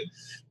analyze it,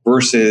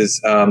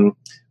 versus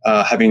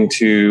having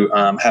to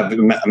have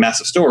a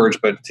massive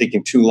storage, but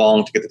taking too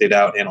long to get the data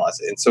out and analyze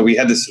it. And so we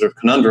had this sort of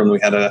conundrum we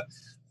had to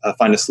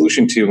find a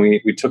solution to.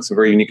 And we took some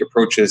very unique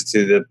approaches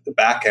to the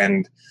back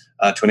end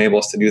to enable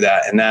us to do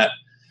that. And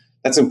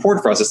that's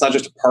important for us. It's not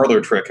just a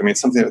parlor trick. I mean,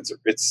 it's something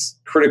it's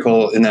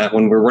critical in that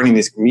when we're running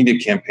these media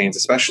campaigns,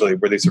 especially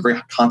where these are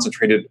very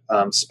concentrated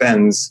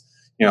spends,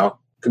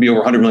 could be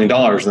over $100 million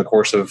in the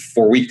course of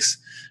 4 weeks.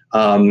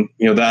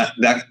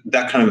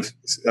 That kind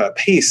of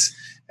pace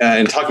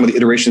and talking about the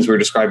iterations we were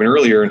describing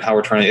earlier and how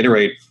we're trying to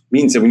iterate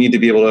means that we need to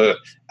be able to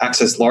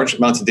access large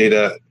amounts of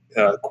data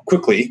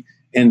quickly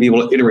and be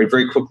able to iterate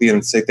very quickly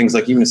and say things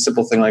like even a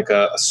simple thing like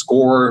a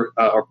score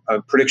or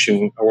a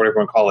prediction or whatever you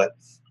want to call it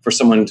for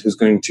someone who's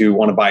going to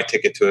want to buy a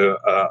ticket to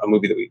a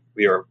movie that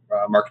we are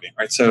marketing,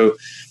 right? So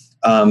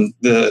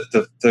the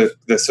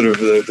sort of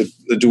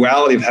the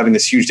duality of having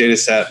this huge data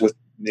set with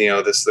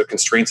the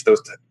constraints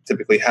those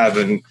typically have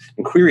in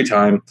query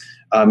time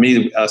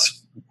made us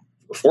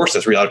forced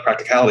us really out of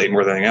practicality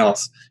more than anything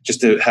else,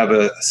 just to have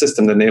a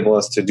system that enable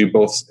us to do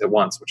both at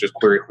once, which is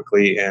query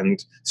quickly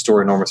and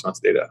store enormous amounts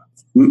of data.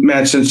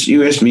 Matt, since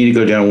you asked me to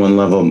go down one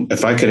level,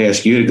 if I could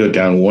ask you to go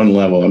down one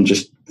level, I'm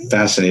just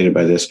fascinated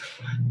by this.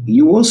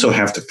 You also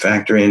have to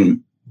factor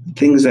in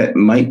things that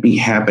might be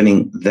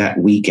happening that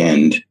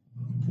weekend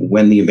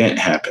when the event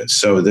happens.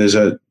 So there's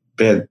a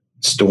bad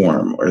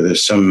storm or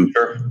there's some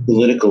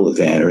political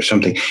event or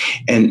something.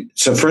 And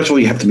so first of all,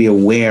 you have to be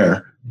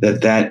aware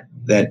that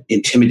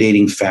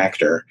intimidating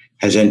factor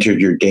has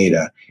entered your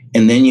data.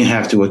 And then you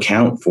have to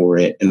account for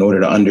it in order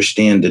to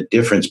understand the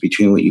difference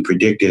between what you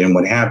predicted and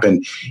what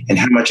happened, and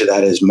how much of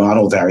that is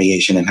model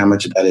variation and how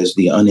much of that is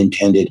the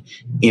unintended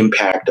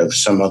impact of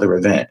some other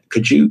event.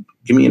 Could you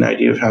give me an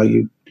idea of how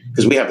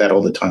because we have that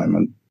all the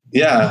time.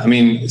 Yeah, I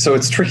mean, so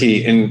it's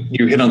tricky, and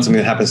you hit on something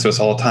that happens to us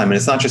all the time, and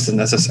it's not just a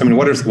necessary. I mean,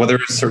 weather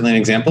is certainly an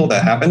example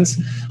that happens,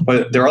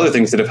 but there are other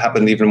things that have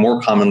happened even more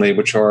commonly,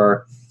 which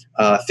are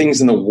things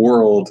in the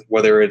world,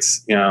 whether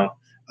it's a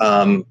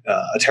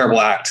terrible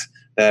act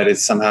that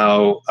is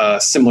somehow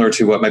similar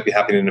to what might be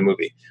happening in a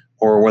movie,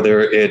 or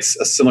whether it's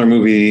a similar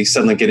movie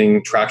suddenly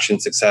getting traction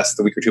success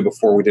the week or two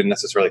before we didn't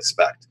necessarily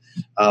expect.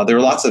 There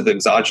are lots of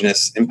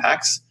exogenous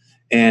impacts.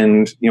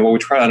 And what we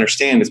try to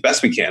understand as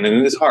best we can, and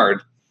it is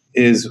hard,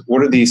 is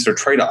what are these sort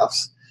of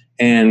trade-offs?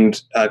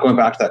 And going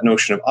back to that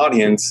notion of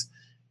audience,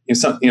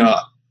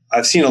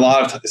 I've seen a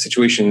lot of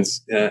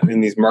situations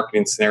in these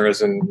marketing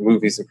scenarios and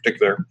movies in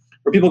particular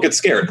where people get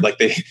scared, like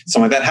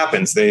something like that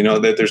happens. They know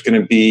that there's going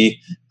to be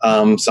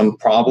some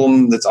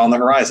problem that's on the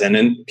horizon,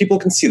 and people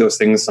can see those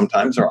things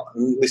sometimes, or at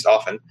least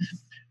often.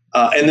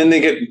 And then they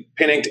get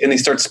panicked and they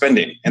start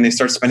spending, and they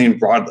start spending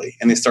broadly,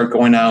 and they start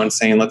going out and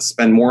saying, let's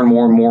spend more and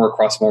more and more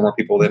across more and more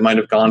people. They might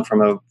have gone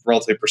from a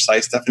relatively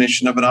precise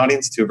definition of an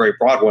audience to a very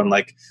broad one,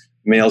 like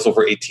males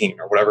over 18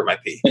 or whatever it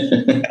might be.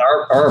 And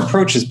our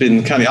approach has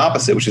been kind of the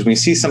opposite, which is when you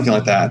see something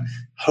like that,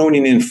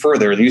 honing in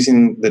further,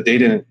 using the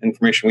data and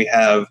information we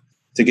have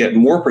to get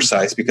more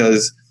precise,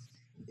 because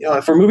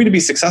for a movie to be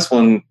successful,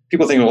 and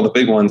people think of all the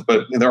big ones,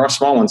 but there are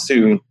small ones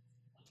too,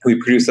 we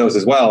produce those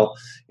as well.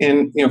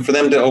 And for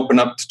them to open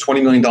up to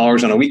 $20 million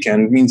on a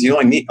weekend means you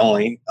only need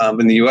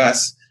in the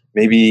US,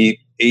 maybe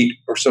 8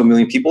 or so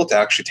million people to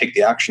actually take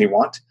the action you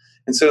want.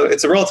 And so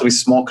it's a relatively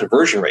small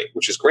conversion rate,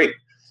 which is great.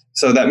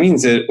 So that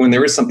means that when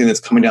there is something that's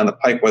coming down the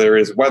pike, whether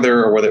it is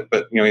weather or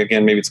but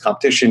again, maybe it's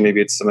competition,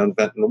 maybe it's some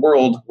event in the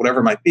world,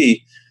 whatever it might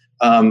be,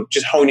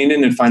 just honing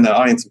in and find that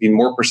audience and being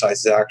more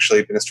precise has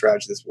actually been a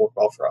strategy that's worked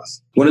well for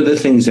us. One of the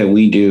things that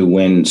we do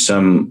when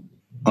some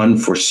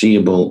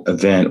unforeseeable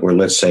event, or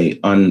let's say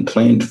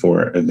unplanned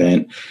for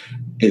event,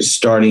 is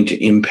starting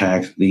to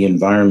impact the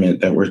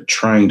environment that we're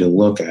trying to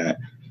look at,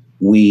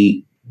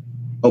 we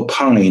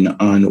opine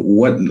on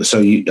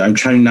I'm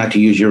trying not to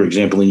use your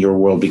example in your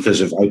world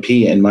because of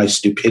IP and my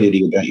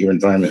stupidity about your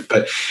environment,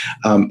 but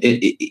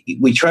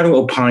we try to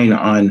opine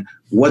on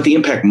what the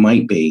impact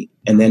might be,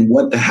 and then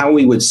how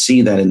we would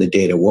see that in the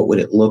data. What would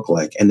it look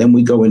like? And then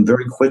we go and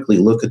very quickly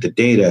look at the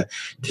data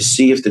to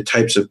see if the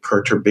types of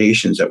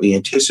perturbations that we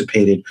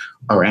anticipated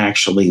are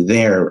actually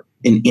there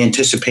in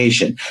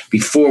anticipation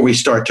before we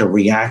start to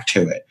react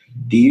to it.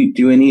 Do you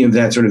do any of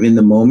that sort of in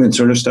the moment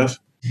sort of stuff?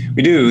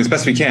 We do as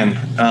best we can.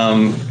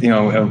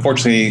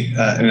 Unfortunately,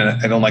 and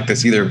I don't like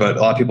this either, but a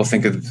lot of people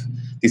think of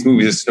these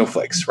movies as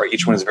snowflakes, right?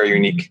 Each one is very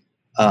unique.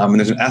 And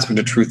there's an aspect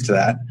of truth to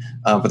that,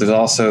 but there's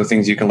also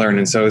things you can learn.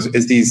 And so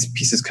as these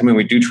pieces come in,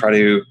 we do try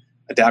to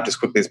adapt as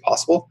quickly as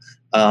possible.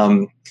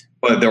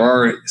 But there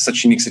are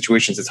such unique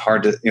situations, it's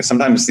hard to,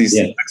 sometimes these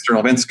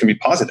external events can be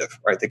positive,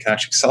 right? They can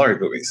actually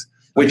accelerate movies.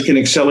 Which can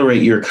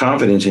accelerate your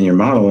confidence in your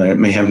model, and it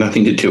may have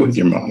nothing to do with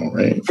your model,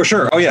 right? For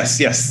sure. Oh, yes.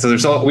 So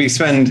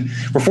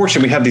we're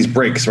fortunate we have these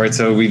breaks, right?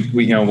 So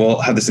we'll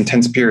have this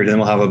intense period, and then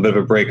we'll have a bit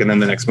of a break, and then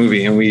the next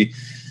movie. And we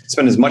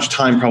spend as much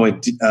time probably,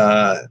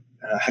 I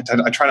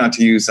try not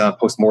to use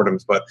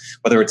postmortems, but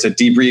whether it's a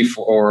debrief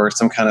or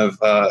some kind of,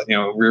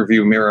 rear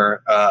view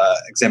mirror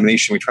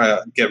examination, we try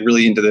to get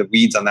really into the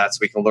weeds on that so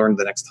we can learn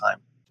the next time.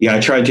 Yeah, I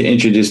tried to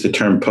introduce the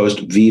term post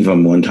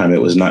vivum one time.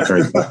 It was not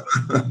very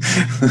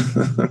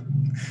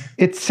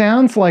It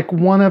sounds like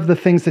one of the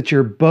things that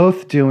you're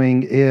both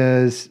doing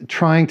is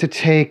trying to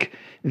take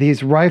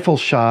these rifle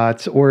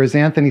shots, or as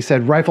Anthony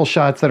said, rifle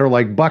shots that are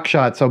like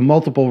buckshot, so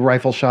multiple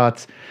rifle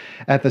shots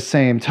at the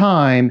same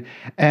time,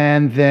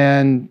 and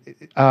then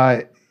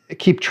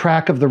keep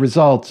track of the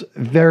results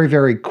very,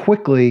 very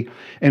quickly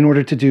in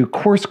order to do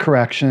course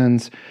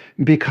corrections.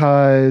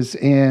 Because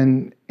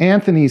in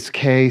Anthony's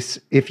case,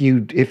 if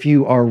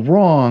you are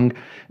wrong,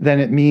 then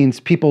it means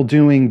people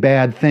doing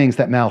bad things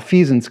that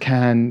malfeasance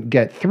can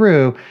get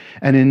through.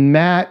 And in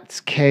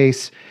Matt's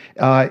case,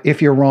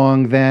 if you're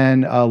wrong,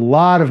 then a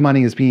lot of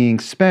money is being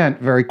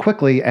spent very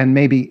quickly and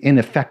maybe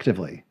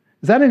ineffectively.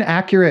 Is that an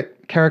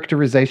accurate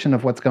characterization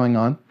of what's going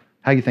on?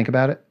 How you think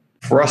about it?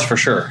 For us, for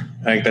sure.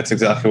 I think that's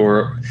exactly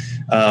where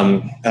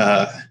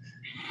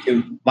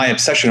my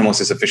obsession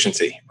almost is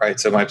efficiency, right?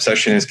 So my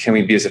obsession is, can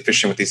we be as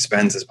efficient with these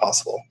spends as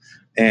possible?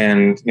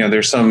 And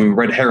there's some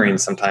red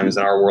herrings sometimes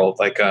in our world,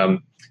 like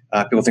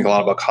people think a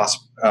lot about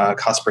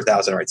cost per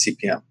thousand, right?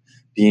 CPM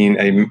being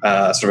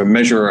a sort of a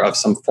measure of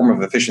some form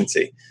of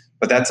efficiency.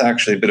 But that's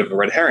actually a bit of a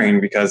red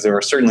herring, because there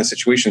are certainly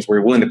situations where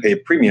you're willing to pay a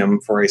premium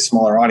for a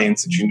smaller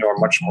audience that are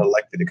much more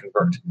likely to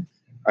convert,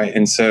 right?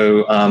 And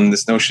so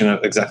this notion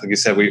of, exactly like you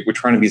said, we're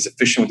trying to be as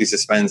efficient with these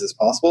spends as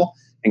possible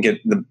and get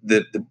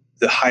the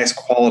highest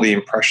quality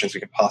impressions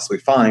we can possibly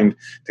find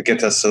to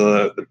get us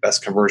to the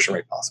best conversion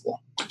rate possible.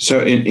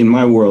 So in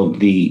my world,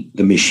 the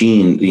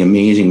machine, the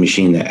amazing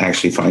machine that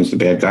actually finds the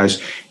bad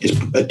guys, is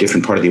a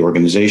different part of the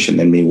organization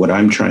than me. What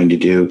I'm trying to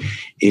do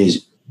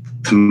is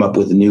come up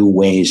with new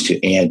ways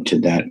to add to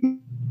that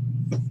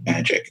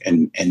magic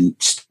and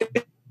stay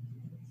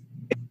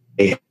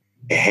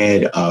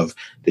ahead of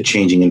the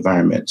changing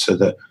environment. So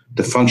the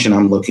function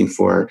I'm looking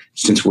for,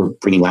 since we're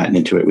bringing Latin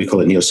into it, we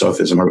call it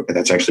neo-sophism, or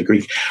that's actually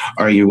Greek.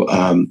 Are you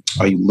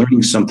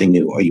learning something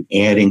new? Are you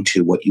adding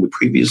to what you would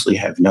previously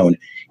have known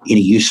in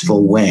a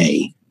useful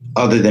way,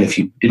 other than if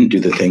you didn't do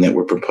the thing that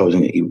we're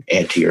proposing that you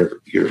add to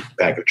your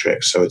bag of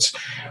tricks? So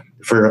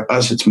for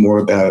us, it's more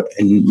about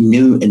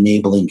new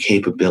enabling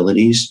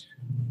capabilities.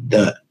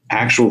 The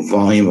actual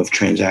volume of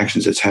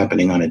transactions that's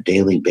happening on a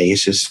daily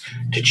basis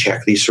to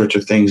check these sorts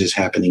of things is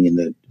happening in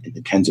the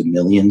tens of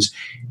millions.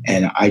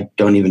 And I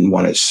don't even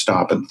want to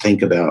stop and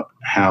think about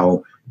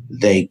how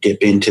they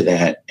dip into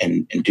that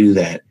and do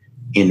that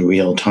in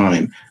real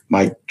time.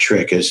 My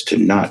trick is to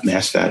not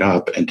mess that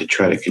up and to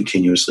try to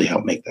continuously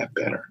help make that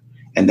better.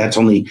 And that's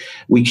only,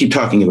 we keep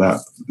talking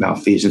about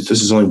malfeasance.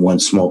 This is only one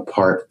small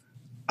part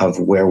of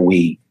where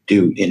we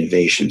do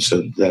innovation.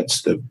 So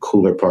that's the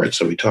cooler part.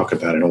 So we talk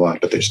about it a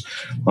lot, but there's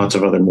lots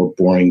of other more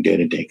boring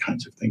day-to-day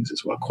kinds of things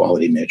as well,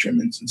 quality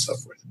measurements and so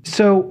forth.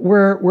 So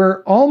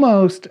we're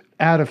almost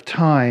out of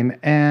time,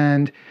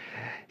 and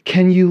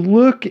can you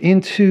look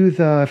into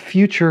the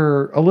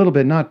future a little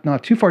bit,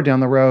 not too far down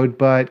the road,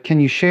 but can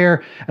you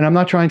share, and I'm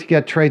not trying to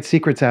get trade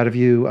secrets out of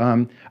you,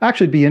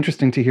 actually it'd be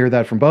interesting to hear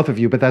that from both of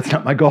you, but that's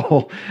not my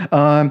goal.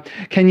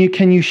 Can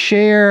you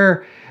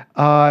share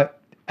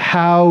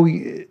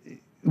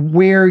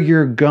where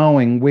you're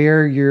going,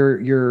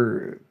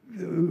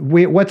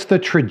 what's the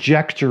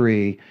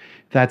trajectory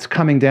that's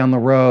coming down the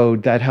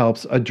road that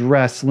helps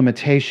address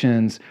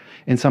limitations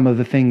in some of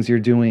the things you're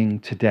doing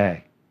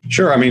today?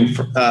 Sure. I mean,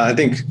 I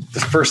think the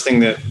first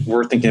thing that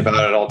we're thinking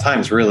about at all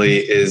times really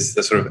is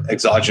the sort of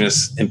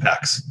exogenous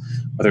impacts,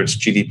 whether it's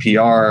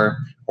GDPR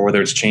or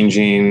whether it's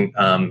changing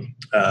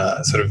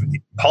sort of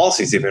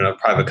policies even of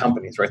private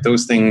companies, right?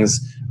 Those things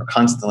are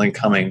constantly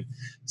coming.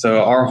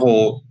 So our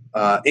whole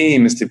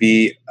aim is to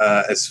be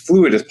as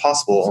fluid as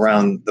possible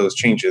around those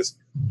changes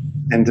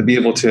and to be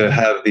able to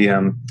have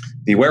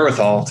the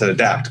wherewithal to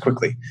adapt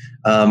quickly.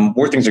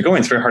 Where things are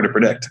going, it's very hard to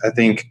predict. I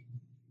think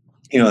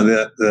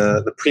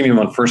the premium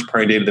on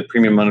first-party data, the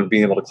premium on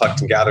being able to collect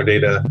and gather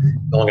data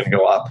is only going to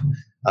go up.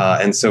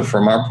 And so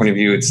from our point of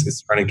view,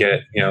 it's trying to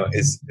get,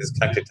 is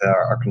connected to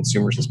our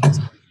consumers as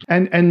possible.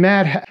 And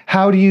Matt,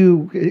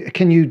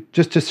 can you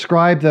just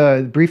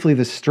describe briefly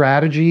the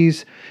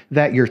strategies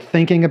that you're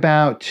thinking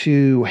about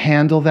to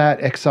handle that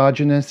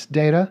exogenous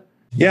data?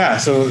 Yeah,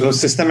 so those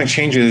systemic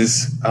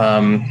changes,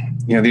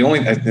 the only,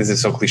 this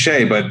is so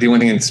cliche, but the only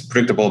thing that's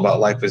predictable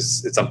about life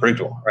is it's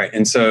unpredictable, right?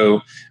 And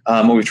so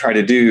what we try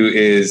to do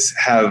is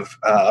have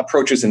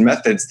approaches and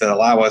methods that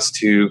allow us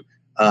to,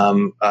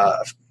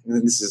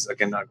 this is,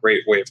 again, not a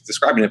great way of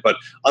describing it, but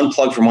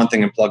unplug from one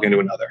thing and plug into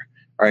another,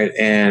 right?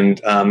 And,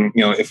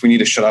 if we need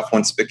to shut off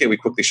one spigot, we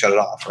quickly shut it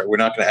off, right? We're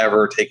not going to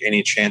ever take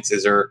any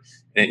chances or,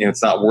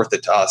 it's not worth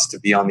it to us to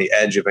be on the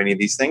edge of any of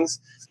these things.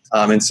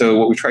 And so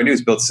what we try to do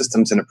is build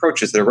systems and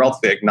approaches that are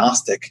relatively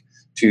agnostic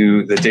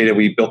to the data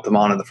we built them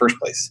on in the first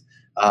place,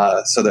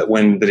 so that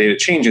when the data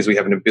changes, we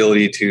have an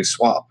ability to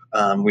swap.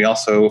 We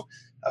also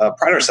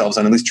pride ourselves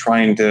on at least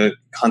trying to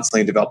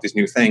constantly develop these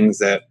new things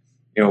that,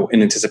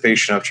 in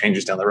anticipation of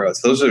changes down the road.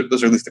 So those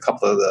are at least a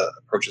couple of the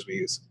approaches we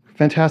use.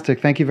 Fantastic.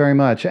 Thank you very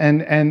much.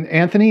 And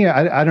Anthony,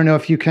 I don't know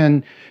if you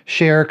can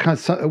share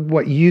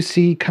what you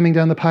see coming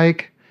down the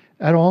pike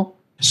at all?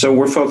 So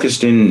we're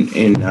focused in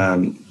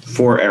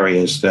 4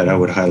 areas that I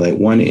would highlight.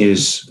 One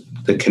is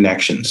the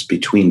connections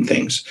between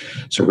things.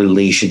 So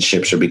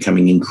relationships are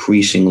becoming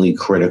increasingly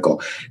critical,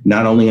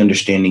 not only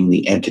understanding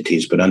the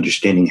entities, but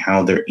understanding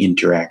how they're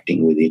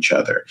interacting with each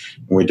other.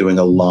 And we're doing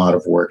a lot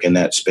of work in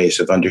that space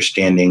of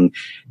understanding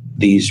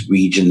these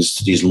regions,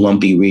 these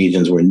lumpy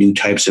regions where new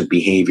types of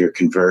behavior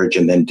converge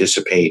and then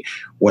dissipate.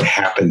 What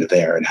happened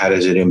there and how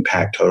does it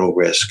impact total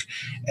risk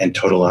and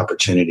total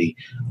opportunity?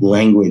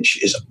 Language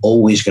is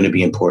always going to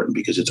be important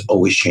because it's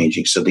always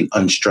changing. So the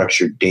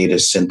unstructured data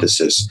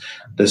synthesis,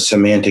 the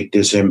semantic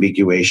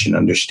disambiguation,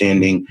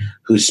 understanding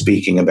who's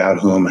speaking about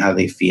whom, how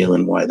they feel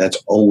and why, that's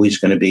always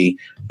going to be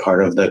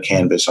part of the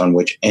canvas on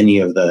which any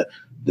of the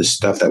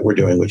stuff that we're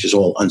doing, which is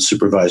all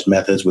unsupervised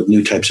methods with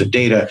new types of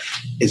data,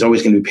 is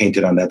always going to be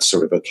painted on that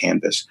sort of a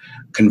canvas.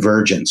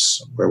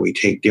 Convergence, where we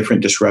take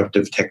different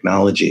disruptive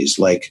technologies,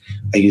 like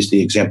I used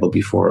the example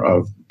before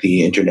of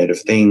the Internet of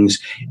Things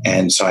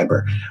and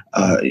cyber.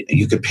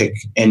 You could pick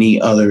any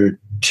other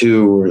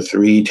 2 or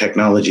 3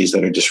 technologies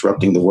that are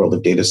disrupting the world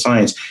of data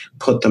science,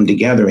 put them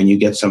together, and you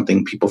get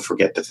something people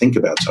forget to think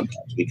about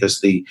sometimes because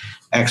the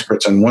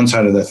experts on one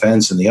side of the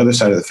fence and the other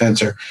side of the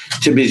fence are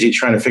too busy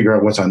trying to figure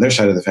out what's on their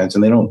side of the fence,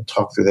 and they don't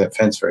talk through that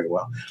fence very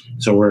well.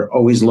 So we're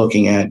always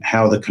looking at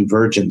how the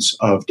convergence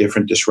of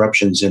different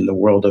disruptions in the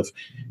world of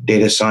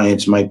data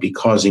science might be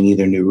causing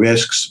either new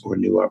risks or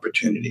new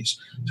opportunities.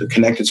 So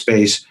connected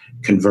space,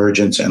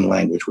 convergence, and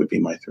language would be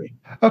my 3.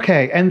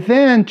 Okay, and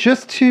then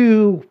just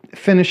to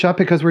finish up,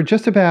 because we're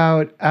just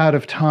about out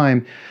of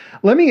time,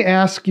 let me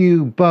ask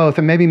you both,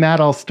 and maybe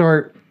Matt, I'll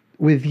start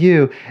with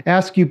you,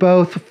 ask you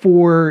both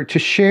to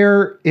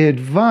share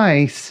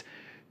advice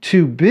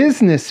to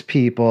business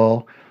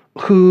people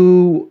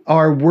who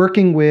are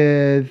working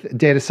with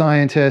data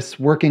scientists,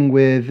 working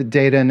with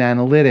data and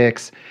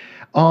analytics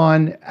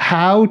on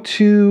how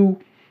to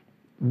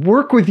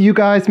work with you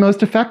guys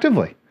most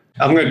effectively.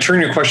 I'm going to turn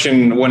your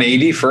question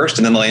 180 first,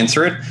 and then I'll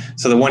answer it.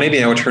 So the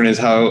 180 I would turn is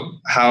how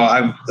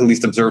I've at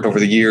least observed over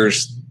the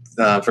years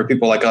for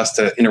people like us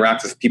to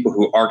interact with people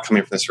who are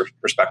coming from this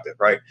perspective,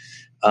 right?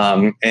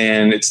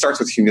 And it starts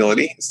with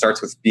humility. It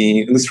starts with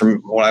being, at least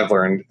from what I've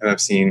learned and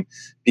I've seen,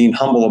 being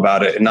humble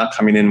about it and not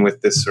coming in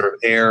with this sort of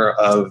air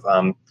of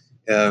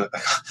a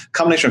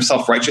combination of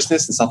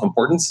self-righteousness and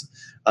self-importance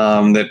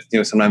that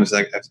sometimes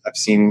I've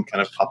seen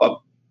kind of pop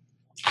up.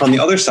 On the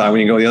other side,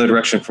 when you go the other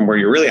direction from where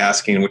you're really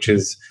asking, which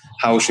is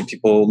how should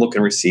people look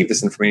and receive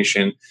this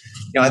information,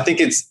 I think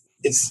it's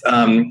there's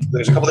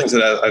a couple things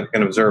that I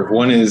can observe.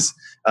 One is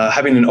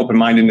having an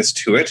open-mindedness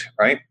to it,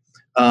 right?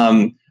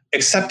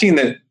 Accepting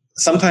that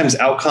sometimes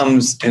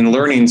outcomes and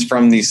learnings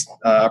from these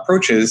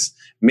approaches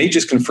may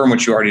just confirm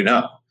what you already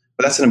know,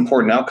 but that's an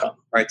important outcome,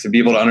 right? To be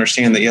able to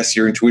understand that, yes,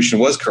 your intuition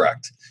was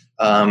correct.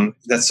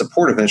 That's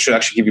supportive and it should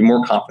actually give you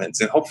more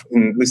confidence. And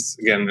hopefully, at least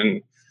again,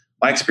 in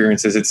my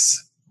experiences,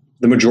 it's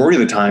the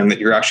majority of the time that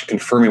you're actually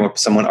confirming what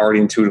someone already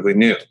intuitively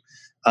knew.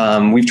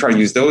 We've tried to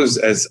use those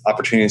as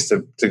opportunities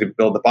to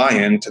build the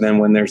buy-in to then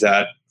when there's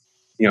that,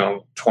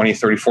 20,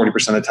 30,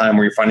 40% of the time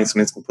where you're finding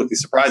something that's completely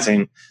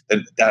surprising,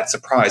 that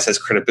surprise has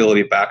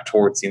credibility back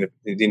towards the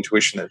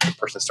intuition that the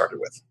person started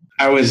with.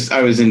 I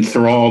was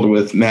enthralled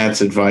with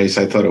Matt's advice.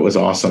 I thought it was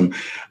awesome.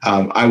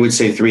 I would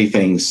say three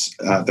things.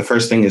 The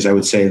first thing is I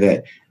would say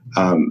that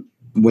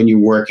when you're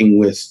working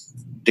with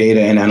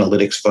data and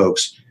analytics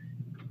folks,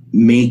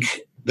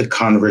 make the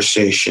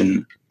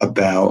conversation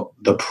about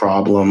the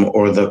problem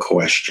or the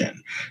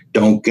question.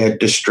 Don't get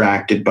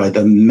distracted by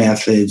the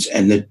methods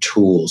and the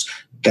tools.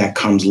 That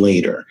comes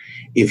later.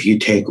 If you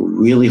take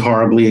really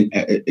horribly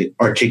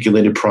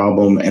articulated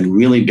problem and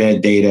really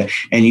bad data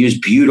and use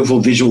beautiful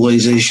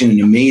visualization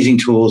and amazing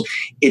tools,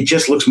 it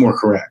just looks more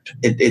correct.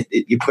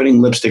 You're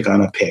putting lipstick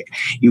on a pig.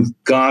 You've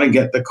got to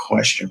get the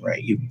question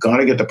right. You've got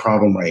to get the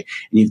problem right.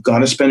 And you've got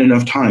to spend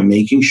enough time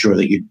making sure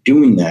that you're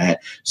doing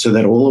that so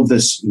that all of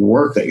this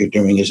work that you're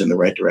doing is in the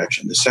right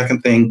direction. The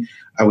second thing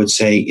I would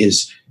say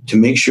is to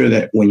make sure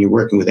that when you're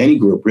working with any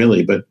group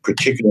really, but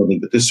particularly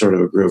with this sort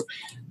of a group,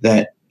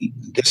 that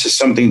this is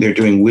something they're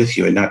doing with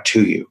you and not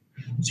to you.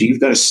 So you've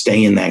got to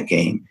stay in that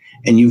game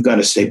and you've got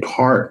to stay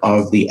part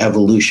of the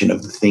evolution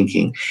of the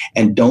thinking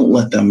and don't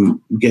let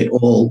them get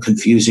all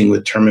confusing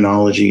with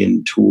terminology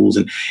and tools.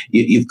 And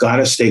you've got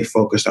to stay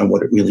focused on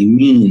what it really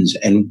means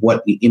and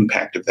what the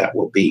impact of that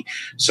will be.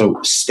 So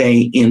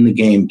stay in the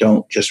game.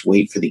 Don't just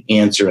wait for the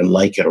answer and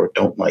like it or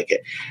don't like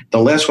it.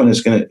 The last one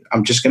is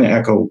I'm just going to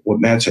echo what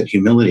Matt said,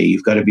 humility.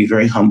 You've got to be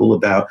very humble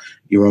about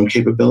your own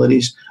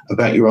capabilities,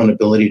 about your own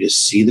ability to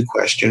see the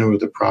question or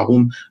the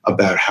problem,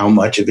 about how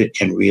much of it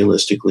can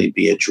realistically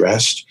be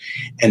addressed,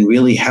 and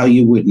really how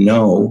you would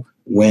know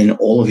when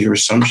all of your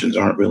assumptions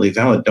aren't really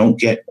valid. Don't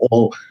get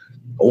all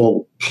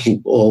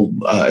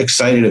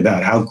excited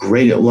about how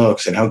great it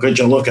looks and how good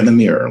you look in the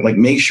mirror. Like,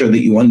 make sure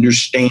that you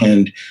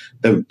understand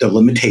the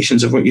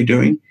limitations of what you're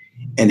doing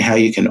and how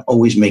you can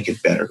always make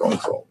it better going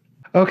forward.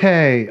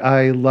 Okay,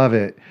 I love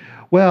it.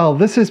 Well,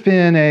 this has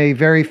been a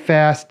very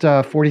fast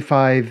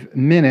 45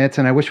 minutes,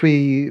 and I wish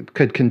we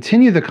could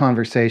continue the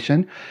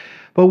conversation.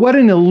 But what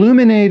an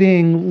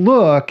illuminating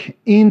look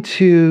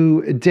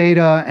into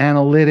data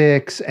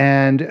analytics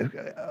and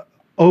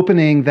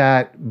opening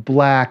that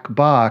black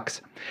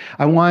box.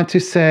 I want to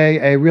say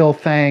a real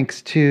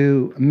thanks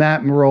to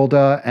Matt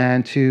Marolda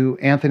and to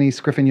Anthony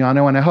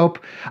Scriffignano, and I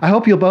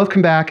hope you'll both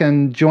come back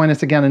and join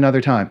us again another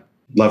time.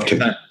 Love to.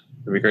 That'd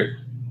be great.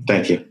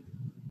 Thank you.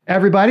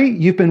 Everybody,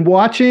 you've been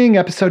watching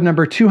episode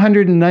number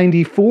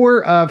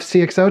 294 of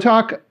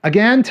CXOTalk.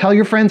 Again, tell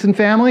your friends and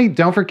family.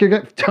 Don't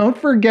forget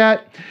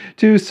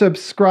to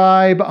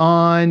subscribe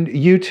on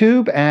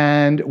YouTube,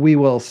 and we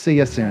will see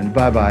you soon.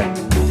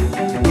 Bye-bye.